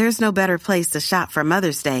 and there's no better place to shop for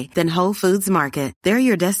Mother's Day than Whole Foods Market. They're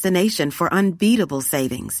your destination for unbeatable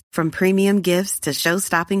savings, from premium gifts to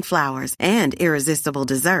show-stopping flowers and irresistible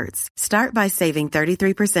desserts. Start by saving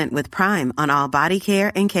 33% with Prime on all body care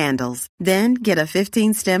and candles. Then get a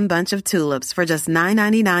 15-stem bunch of tulips for just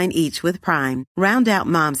 $9.99 each with Prime. Round out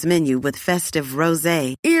Mom's menu with festive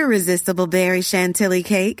rosé, irresistible berry chantilly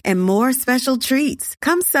cake, and more special treats.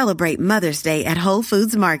 Come celebrate Mother's Day at Whole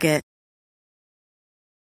Foods Market.